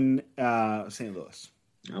ex-urban St. Louis.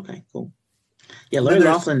 Okay, cool. Yeah, Lori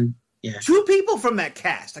Loughlin. Yeah. 2 people from that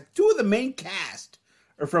cast, like 2 of the main cast,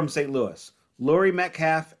 are from St. Louis. Laurie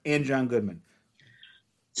Metcalf and John Goodman.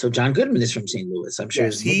 So John Goodman is from St. Louis. I'm sure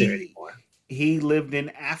he's not there anymore. He lived in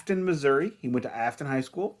Afton, Missouri. He went to Afton High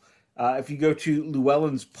School. If you go to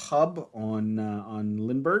Llewellyn's Pub on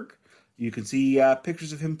Lindbergh, you can see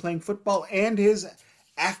pictures of him playing football and his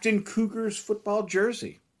Afton Cougars football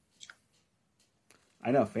jersey. I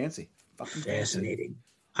know, fancy. Fucking fascinating. Fancy.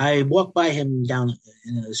 I walked by him down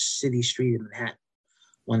in a city street in Manhattan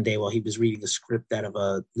one day while he was reading a script out of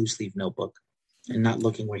a loose leaf notebook and not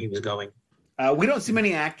looking where he was going. We don't see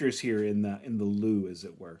many actors here in the Lou, as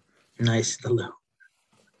it were. Nice, the Lou.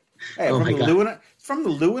 Hey, from the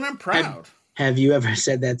Lou, and I'm proud. Have you ever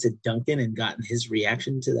said that to Duncan and gotten his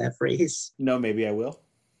reaction to that phrase? No, maybe I will.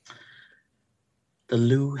 The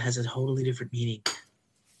Lou has a totally different meaning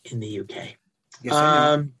in the UK. Yes,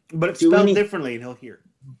 I know. But it's spelled differently, and he'll hear.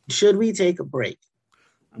 Should we take a break?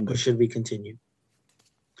 Or should we continue?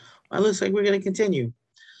 Well, it looks like we're going to continue.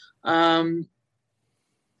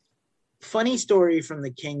 Funny story from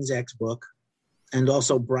the King's X book and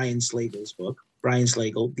also Brian Slagle's book. Brian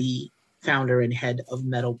Slagle, the founder and head of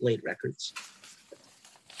Metal Blade Records,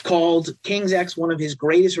 called King's X one of his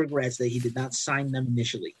greatest regrets that he did not sign them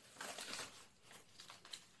initially,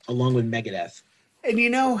 along with Megadeth. And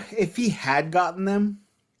if he had gotten them,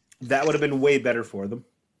 that would have been way better for them.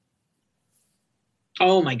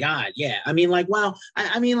 Oh my God, yeah. I mean, they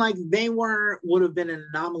would have been an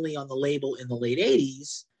anomaly on the label in the late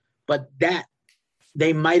 80s, but that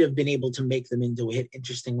they might have been able to make them into a hit.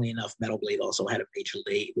 Interestingly enough, Metal Blade also had a major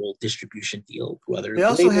label distribution deal with other They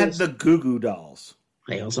also had labels. the Goo Goo Dolls.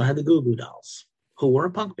 They also had the Goo Goo Dolls, who were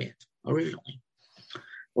a punk band originally,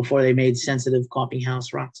 before they made sensitive coffee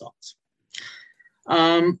house rock songs.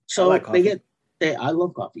 So I like coffee. I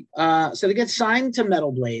love coffee. So they get signed to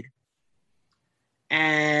Metal Blade,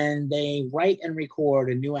 and they write and record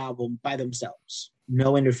a new album by themselves.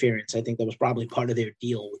 No interference. I think that was probably part of their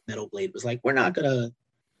deal with Metal Blade. Was like, we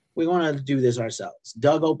want to do this ourselves.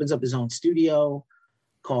 Doug opens up his own studio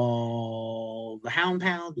called the Hound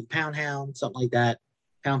Pound, the Pound Hound, something like that.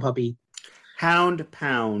 Pound Puppy. Hound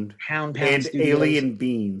Pound. Hound Pound and Studios Alien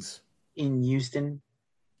Beans in Houston.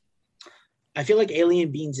 I feel like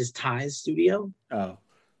Alien Beans is Ty's studio. Oh.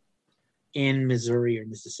 In Missouri or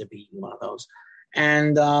Mississippi, one of those.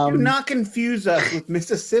 And do not confuse us with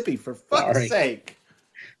Mississippi, for fuck's sake.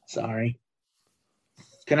 Sorry.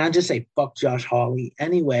 Can I just say fuck Josh Hawley?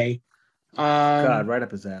 Anyway. God, right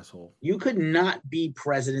up his asshole. You could not be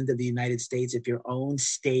president of the United States if your own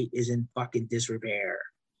state is in fucking disrepair.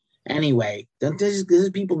 Anyway, does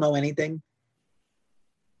people know anything?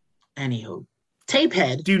 Anywho.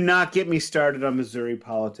 Tapehead. Do not get me started on Missouri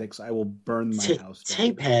politics. I will burn my house down.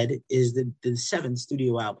 Tapehead is the seventh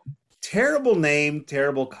studio album. Terrible name,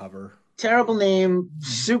 terrible cover. Terrible name,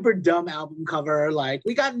 super dumb album cover. Like,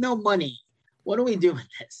 we got no money. What do we do with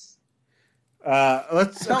this?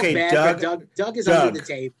 Okay, Doug is under the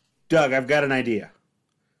tape. Doug, I've got an idea.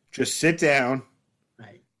 Just sit down.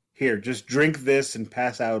 Right. Here, just drink this and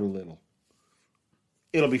pass out a little.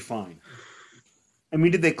 It'll be fine. I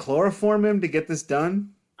mean, did they chloroform him to get this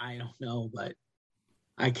done? I don't know, but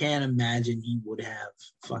I can't imagine he would have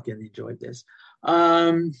fucking enjoyed this.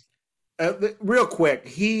 Real quick,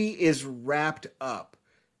 he is wrapped up.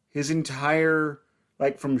 His entire,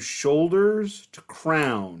 like from shoulders to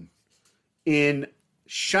crown, in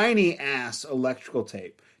shiny ass electrical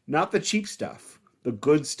tape. Not the cheap stuff. The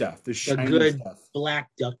good stuff. The shiny good stuff. Black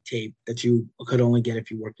duct tape that you could only get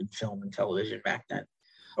if you worked in film and television back then.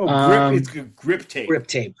 Oh, it's grip tape. Grip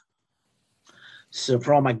tape. So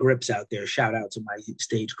for all my grips out there, shout out to my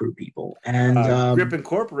stage crew people. And Grip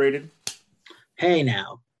Incorporated. Hey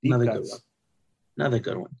now. Another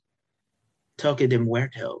good one. Toque de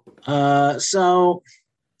Muerto. So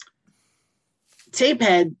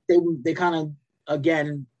Tapehead, they kind of,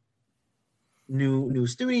 again, new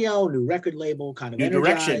studio, new record label, kind of new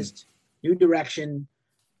energized, new direction,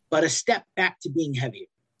 but a step back to being heavier.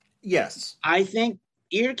 Yes. I think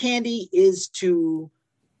Ear Candy is to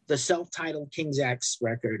the self-titled King's X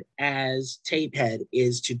record as Tapehead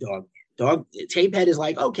is to Dogman. Tapehead is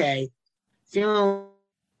like, okay, feeling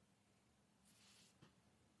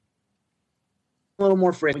a little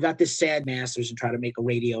more free. We got this sad masters and try to make a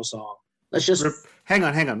radio song. Let's just hang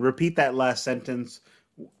on. Repeat that last sentence.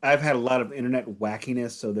 I've had a lot of internet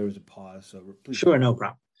wackiness, so there was a pause. So please. Sure, no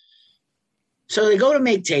problem. So they go to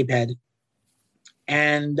make Tapehead,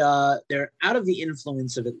 and they're out of the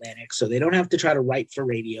influence of Atlantic, so they don't have to try to write for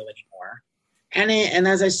radio anymore. And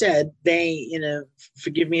as I said, they,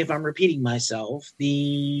 forgive me if I'm repeating myself,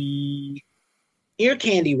 the Ear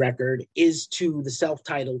Candy record is to the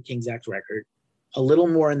self-titled King's X record, a little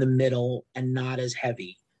more in the middle and not as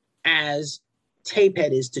heavy as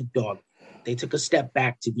Tapehead is to Dog. They took a step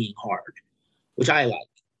back to being hard, which I like.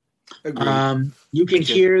 Agreed. You can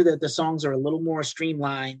hear that the songs are a little more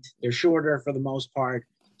streamlined. They're shorter for the most part.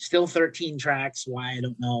 Still 13 tracks. Why, I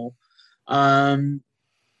don't know.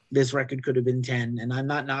 This record could have been 10, and I'm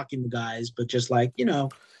not knocking the guys, but just like, and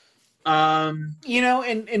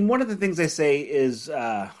one of the things I say is,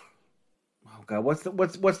 oh God, what's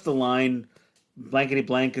the line? Blankety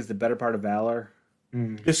blank is the better part of valor.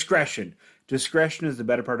 Discretion is the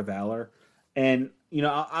better part of valor. And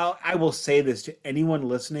I will say this to anyone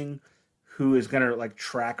listening who is gonna like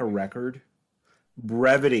track a record: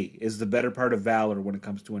 brevity is the better part of valor when it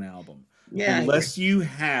comes to an album. Yeah, unless you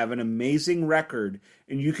have an amazing record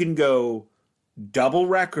and you can go double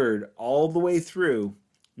record all the way through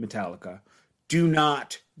Metallica, do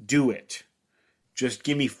not do it. Just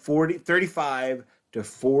give me 35 to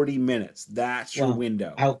 40 minutes. That's your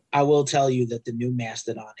window. I will tell you that the new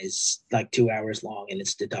Mastodon is like 2 hours long, and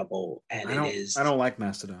it's the double, and I don't like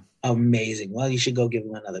Mastodon. Amazing. Well, you should go give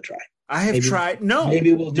them another try. I have tried. No.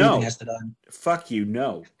 Maybe we'll do Mastodon. Fuck you.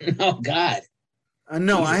 No. Oh, God.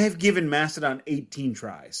 No, I have given Mastodon 18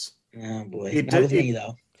 tries. Oh, boy. Not with me,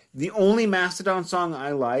 though. The only Mastodon song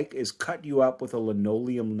I like is Cut You Up with a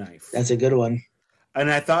Linoleum Knife. That's a good one. And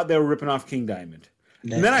I thought they were ripping off King Diamond.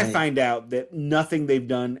 And then I find out that nothing they've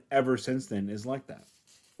done ever since then is like that.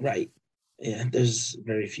 Right. Yeah, there's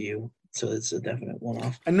very few. So it's a definite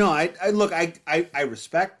one-off. No, I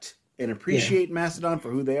respect and Yeah. appreciate Mastodon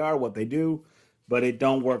for who they are, what they do, but it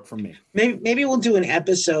don't work for me. Maybe we'll do an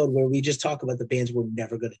episode where we just talk about the bands we're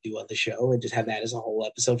never going to do on the show and just have that as a whole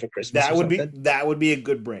episode for Christmas. That would be a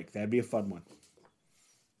good break. That'd be a fun one.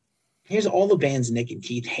 Here's all the bands Nick and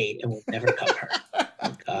Keith hate and will never cover.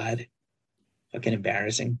 Oh, God, fucking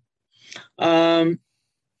embarrassing. I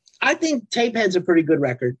think Tapehead's a pretty good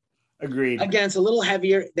record. Agreed. Again, it's a little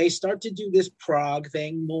heavier. They start to do this prog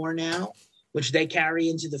thing more now, which they carry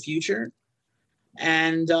into the future.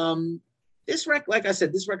 And this record, like I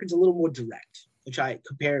said, this record's a little more direct, which I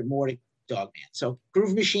compare it more to Dogman. So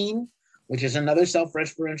Groove Machine, which is another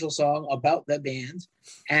self-referential song about the band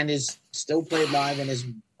and is still played live and is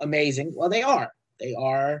amazing. Well, they are. They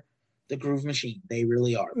are the Groove Machine. They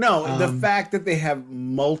really are. No, the fact that they have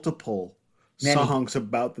multiple songs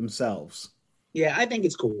about themselves. Yeah, I think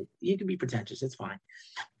it's cool. You can be pretentious. It's fine.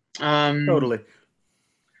 Totally.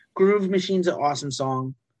 Groove Machine's an awesome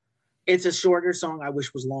song. It's a shorter song. I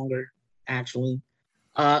wish was longer, actually.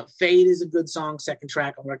 Fade is a good song. Second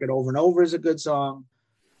track on record, Over and Over is a good song.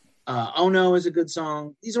 Oh No is a good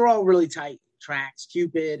song. These are all really tight tracks.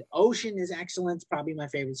 Cupid. Ocean is excellent. It's probably my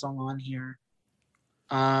favorite song on here.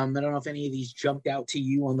 I don't know if any of these jumped out to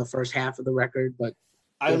you on the first half of the record, but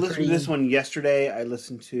I listened to this one yesterday. I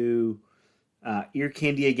listened to Ear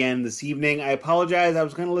Candy again this evening. I apologize. I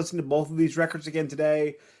was going to listen to both of these records again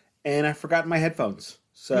today, and I forgot my headphones.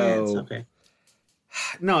 So, yeah, it's okay.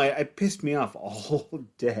 No, it pissed me off all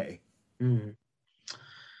day. Mm.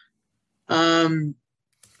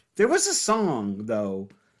 There was a song, though,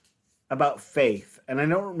 about faith, and I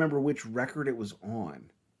don't remember which record it was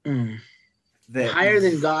on. That Higher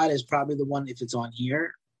Than God is probably the one if it's on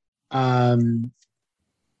here. It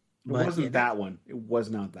wasn't that one. It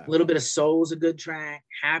was not that one. A Little Bit of Soul's a good track.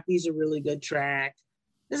 Happy's a really good track.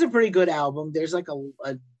 This is a pretty good album. There's like a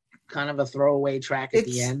kind of a throwaway track at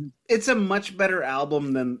the end. It's a much better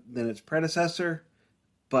album than its predecessor,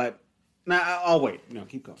 but I'll wait. No,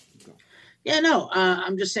 keep going. Yeah, no,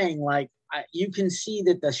 I'm just saying, like, you can see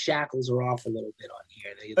that the shackles are off a little bit on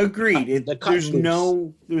here. Agreed. There's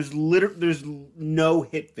no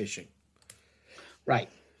hit fishing. Right.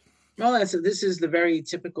 Well, this is the very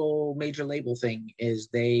typical major label thing, is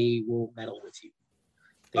they will meddle with you.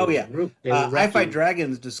 Hi-Fi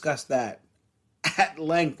Dragons discussed that at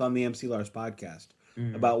length on the MC Lars podcast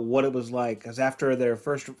about what it was like, because after their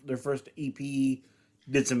first EP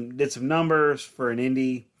did some numbers for an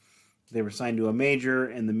indie, they were signed to a major,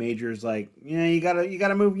 and the major's like, you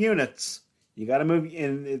gotta move units, you gotta move,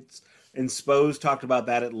 and Spose talked about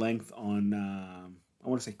that at length on I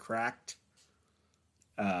want to say Cracked.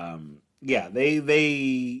 They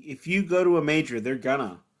if you go to a major, they're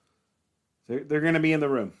gonna be in the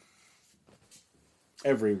room,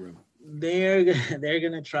 every room. They're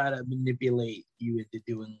gonna try to manipulate you into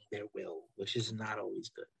doing their will, which is not always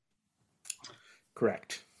good.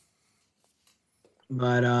 Correct.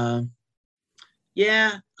 But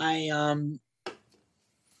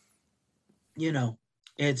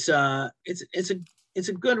it's a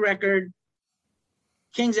good record.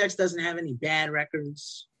 King's X doesn't have any bad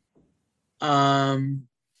records.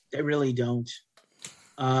 They really don't.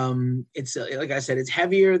 It's like I said, it's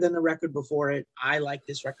heavier than the record before it. I like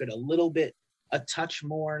this record a touch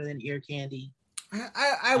more than Ear Candy.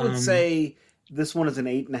 I would say this one is an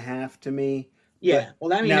 8.5 to me. Yeah,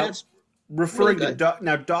 well, I mean, that's referring really to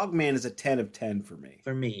now. Dogman is a 10 of 10 for me.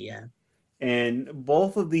 For me, yeah. And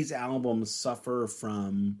both of these albums suffer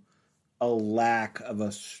from a lack of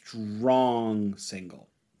a strong single.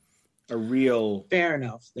 A real... Fair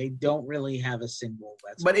enough. They don't really have a single.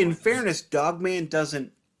 But in fairness, Dogman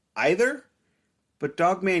doesn't either. But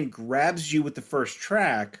Dogman grabs you with the first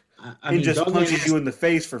track and just punches you in the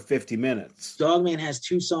face for 50 minutes. Dogman has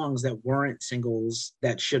 2 songs that weren't singles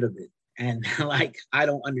that should have been. And like, I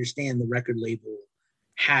don't understand the record label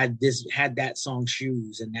had that song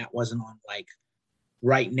Shoes, and that wasn't on like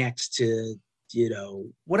right next to,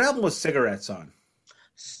 What album was Cigarettes on?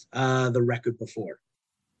 The record before.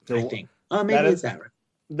 So, I think. Oh, maybe it's that record.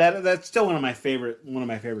 That's still one of my favorite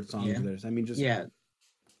songs of theirs. I mean,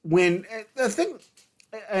 when the thing.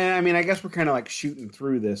 I mean, I guess we're kind of like shooting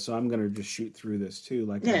through this, so I'm gonna just shoot through this too.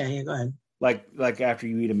 Like, go ahead. Like after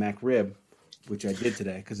you eat a mac rib, which I did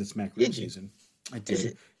today because it's mac rib season. I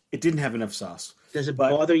did. It didn't have enough sauce. Does it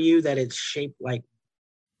bother you that it's shaped like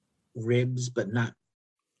ribs, but not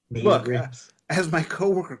made of ribs? As my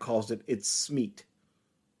coworker calls it, it's smeat.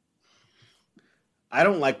 I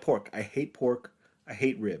don't like pork. I hate pork. I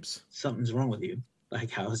hate ribs. Something's wrong with you.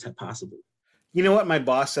 Like, how is that possible? You know what? My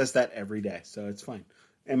boss says that every day, so it's fine.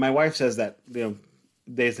 And my wife says that,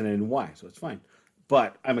 Days and NY, so it's fine.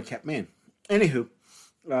 But I'm a kept man. Anywho,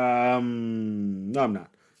 no, I'm not.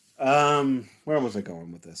 Where was I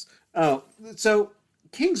going with this? Oh, so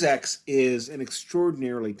King's X is an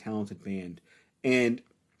extraordinarily talented band, and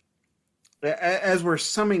as we're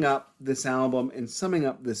summing up this album and summing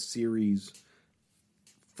up this series,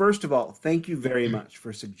 first of all, thank you very much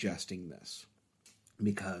for suggesting this,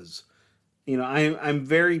 because I'm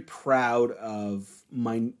very proud of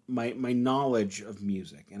my knowledge of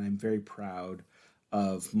music, and I'm very proud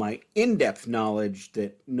of my in-depth knowledge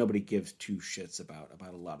that nobody gives two shits about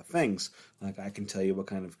a lot of things. Like, I can tell you what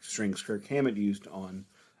kind of strings Kirk Hammett used on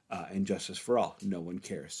Injustice for All. No one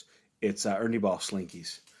cares. It's Ernie Ball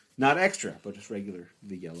Slinkies. Not extra, but just regular,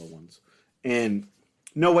 the yellow ones. And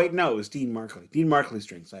no, wait, no, it was Dean Markley. Dean Markley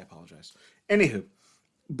strings, I apologize. Anywho,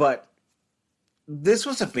 but this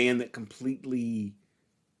was a band that completely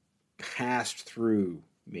passed through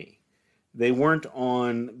me. They weren't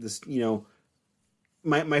on this,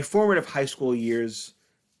 my formative high school years.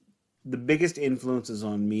 The biggest influences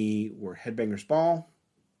on me were Headbangers Ball,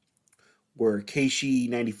 were Keishi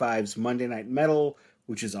 95's Monday Night Metal,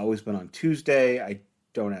 which has always been on Tuesday. I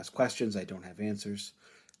don't ask questions, I don't have answers.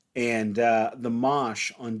 And the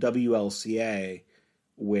Mosh on WLCA,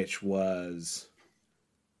 which was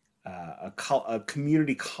a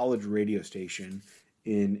community college radio station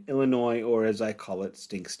in Illinois, or as I call it,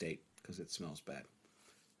 Stink State, because it smells bad.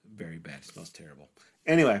 Very bad. It smells terrible.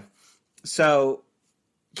 Anyway, so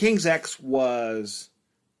King's X was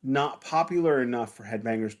not popular enough for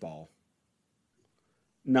Headbangers Ball,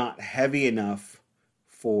 not heavy enough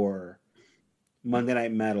for Monday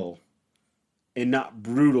Night Metal, and not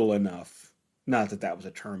brutal enough, not that that was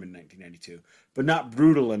a term in 1992, but not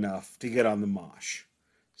brutal enough to get on the Mosh.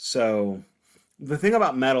 So the thing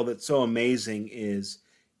about metal that's so amazing is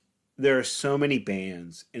there are so many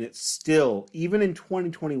bands, and it's still, even in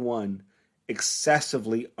 2021,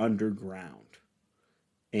 excessively underground.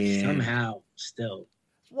 And somehow still.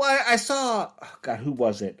 Well, I saw, oh God, who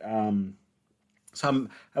was it? I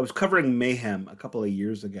was covering Mayhem a couple of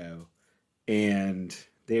years ago, and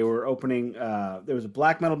they were opening, there was a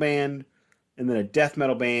black metal band, and then a death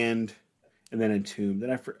metal band, and then Entombed,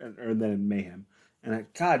 and then Mayhem. And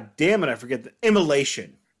God damn it, I forget the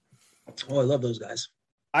Immolation. Oh, I love those guys.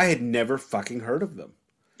 I had never fucking heard of them.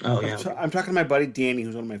 Oh, yeah. I'm talking to my buddy Danny,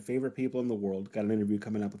 who's one of my favorite people in the world. Got an interview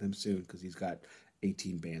coming up with him soon because he's got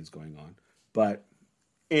 18 bands going on.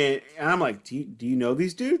 And I'm like, do you know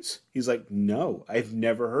these dudes? He's like, no, I've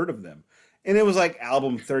never heard of them. And it was like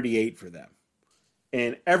album 38 for them.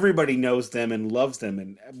 And everybody knows them and loves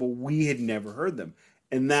them, but we had never heard them.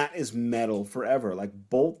 And that is metal forever. Like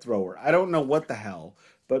Bolt Thrower. I don't know what the hell,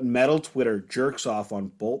 but metal Twitter jerks off on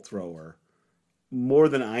Bolt Thrower more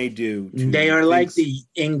than I do. They are like the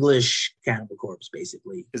English Cannibal Corpse,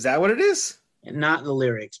 basically. Is that what it is? Not the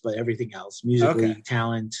lyrics, but everything else. Musically,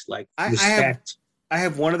 talent, like respect. I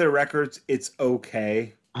have one of their records. It's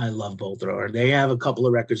okay. I love Bolt Thrower. They have a couple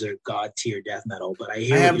of records that are god tier death metal, but I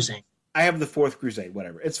hear what you're saying. I have the Fourth Crusade,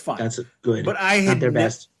 whatever. It's fine. That's good. But not their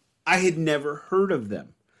best. I had never heard of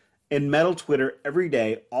them. And metal Twitter every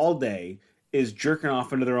day, all day, is jerking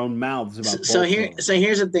off into their own mouths about. So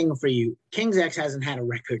here's the thing for you. King's X hasn't had a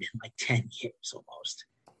record in like 10 years almost.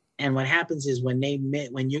 And what happens is when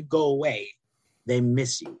you go away, they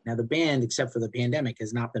miss you. Now the band, except for the pandemic,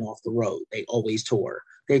 has not been off the road. They always tour.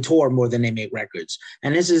 They tour more than they make records.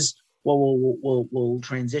 And this is what we'll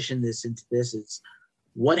transition this into. This is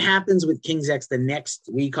what happens with King's X.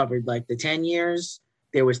 We covered like the 10 years.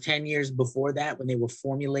 There was 10 years before that when they were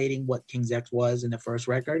formulating what King's X was in the first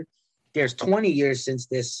record. There's 20 years since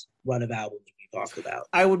this run of albums we talked about.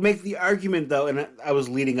 I would make the argument, though, and I was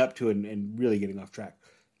leading up to it and really getting off track.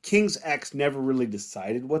 King's X never really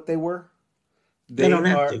decided what they were. They don't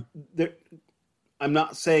have to. I'm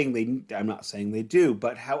not saying they do,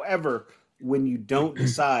 but however, when you don't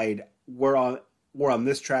decide we're on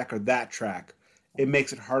this track or that track, it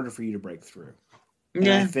makes it harder for you to break through. And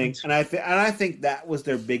yeah, I think that was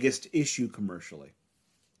their biggest issue commercially.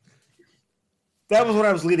 That was what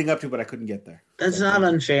I was leading up to, but I couldn't get there. That's not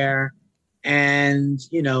unfair. And,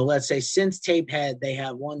 let's say since Tapehead, they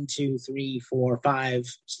have 1, 2, 3, 4, 5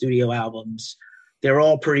 studio albums. They're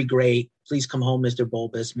all pretty great. Please Come Home, Mr.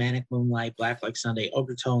 Bulbous, Manic Moonlight, Black Like Sunday,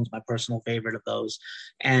 Ogre Tone's my personal favorite of those,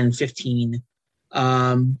 and 15. What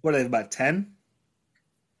are they, about 10?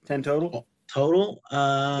 10 total? Total?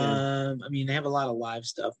 I mean, they have a lot of live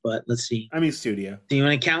stuff, but let's see. I mean, studio. Do you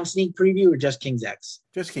want to count Sneak Preview or just King's X?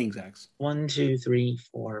 Just King's X. 1, 2, 3,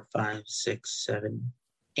 4, 5, 6, 7,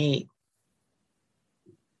 8.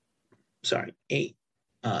 Sorry, 8.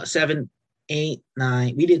 7, 8,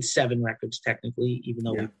 9. We did 7 records technically, even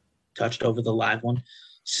though we touched over the live one.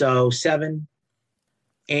 So 7,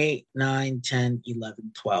 8, 9, 10,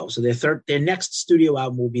 11, 12. So their next studio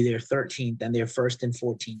album will be their 13th and their first in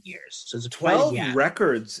 14 years. So it's 12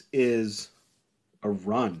 records is a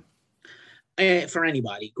run. For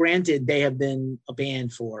anybody. Granted, they have been a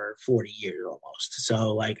band for 40 years almost.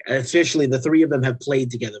 So, like, officially, the three of them have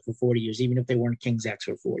played together for 40 years, even if they weren't King's X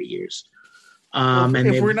for 40 years. And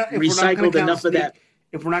they've recycled enough of that.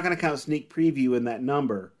 If we're not going to count sneak preview in that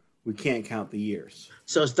number, we can't count the years.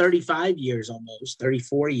 So it's 35 years almost,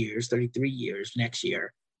 34 years, 33 years next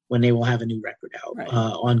year when they will have a new record out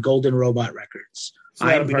on Golden Robot Records. So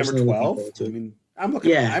I'm personally looking forward to it. I mean, I'm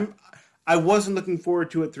looking. Yeah. I wasn't looking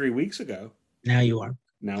forward to it 3 weeks ago. Now you are.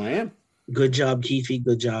 Now I am. Good job, Keefe.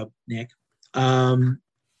 Good job, Nick.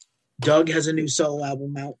 Doug has a new solo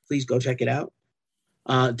album out. Please go check it out.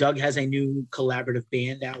 Doug has a new collaborative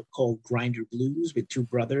band out called Grinder Blues with 2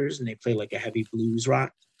 brothers, and they play like a heavy blues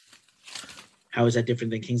rock. How is that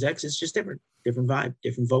different than King's X? It's just different vibe,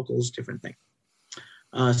 different vocals, different thing.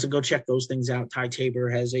 So go check those things out. Ty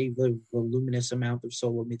Tabor has a voluminous amount of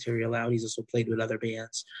solo material out. He's also played with other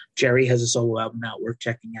bands. Jerry has a solo album out worth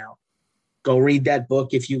checking out. Go read that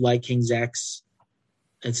book if you like King's X.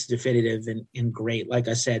 It's definitive and great. Like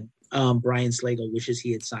I said, Brian Slagle wishes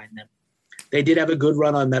he had signed them. They did have a good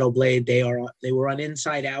run on Metal Blade. They were on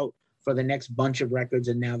Inside Out for the next bunch of records,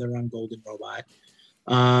 and now they're on Golden Robot.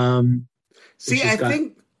 I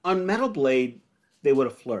think on Metal Blade they would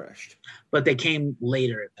have flourished, but they came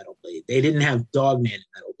later at Metal Blade. They didn't have Dogman at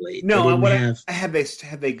Metal Blade. No, had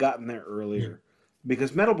they gotten there earlier.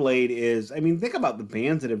 Because Metal Blade is, I mean, think about the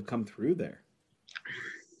bands that have come through there.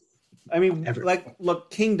 I mean,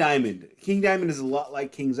 look, King Diamond. King Diamond is a lot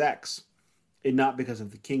like King's X. And not because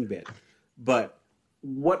of the King bit. But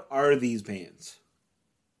what are these bands?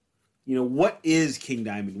 You know, what is King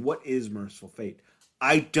Diamond? What is Merciful Fate?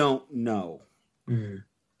 I don't know. Mm.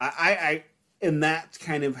 And that's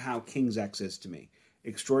kind of how King's X is to me.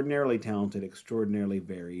 Extraordinarily talented, extraordinarily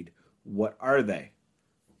varied. What are they?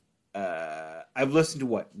 I've listened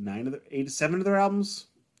to 7 of their albums,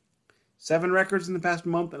 7 records in the past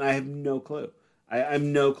month, and I have no clue.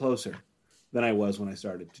 I'm no closer than I was when I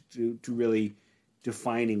started to really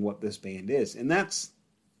defining what this band is, and that's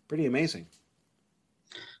pretty amazing.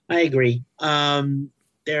 I agree.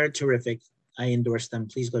 They're terrific. I endorse them.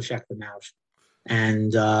 Please go check them out.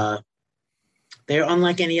 And they're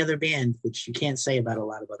unlike any other band, which you can't say about a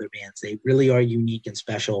lot of other bands. They really are unique and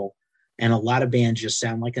special. And a lot of bands just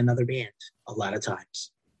sound like another band a lot of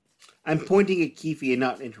times. I'm pointing at Keefe and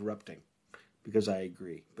not interrupting because I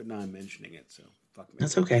agree, but now I'm mentioning it, so fuck me.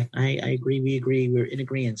 That's okay. I agree. We agree. We're in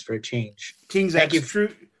agreement for a change. King's X,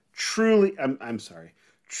 truly, I'm sorry,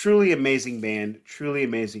 truly amazing band, truly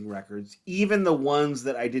amazing records. Even the ones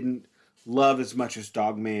that I didn't love as much as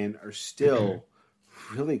Dogman are still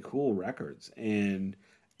really cool records. And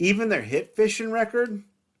even their Hit Fishing record,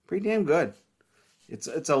 pretty damn good.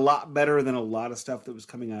 It's a lot better than a lot of stuff that was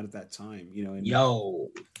coming out at that time, you know.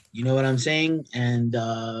 You know what I'm saying? And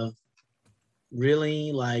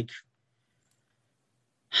really, like,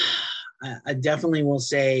 I definitely will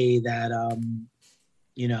say that,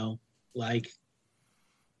 you know, like,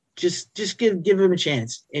 just give them a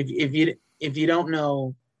chance. If you don't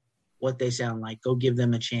know what they sound like, go give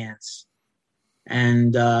them a chance.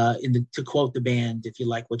 And to quote the band, if you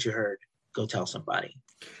like what you heard, go tell somebody.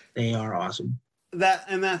 They are awesome.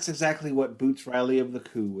 That's exactly what Boots Riley of the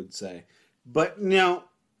Coup would say. But you know,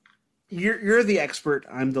 you're the expert.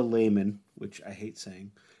 I'm the layman, which I hate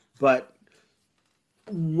saying. But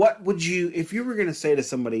what would you, if you were going to say to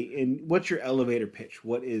somebody, and what's your elevator pitch?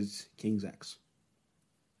 What is King's X?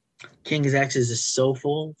 King's X is a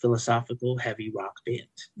soulful, philosophical, heavy rock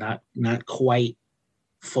band. Not quite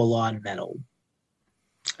full on metal.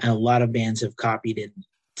 And a lot of bands have copied and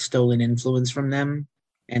stolen influence from them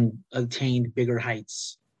and attained bigger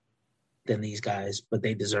heights than these guys, but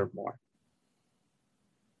they deserve more.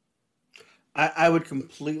 I would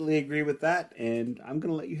completely agree with that, and I'm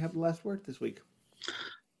going to let you have the last word this week.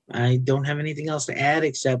 I don't have anything else to add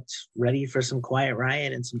except ready for some Quiet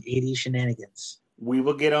Riot and some 80s shenanigans. We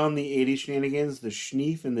will get on the 80s shenanigans, the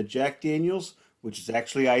Schneef and the Jack Daniels, which is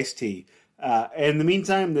actually iced tea. In the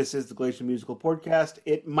meantime, this is the Glacial Musical Podcast.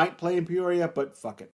 It might play in Peoria, but fuck it.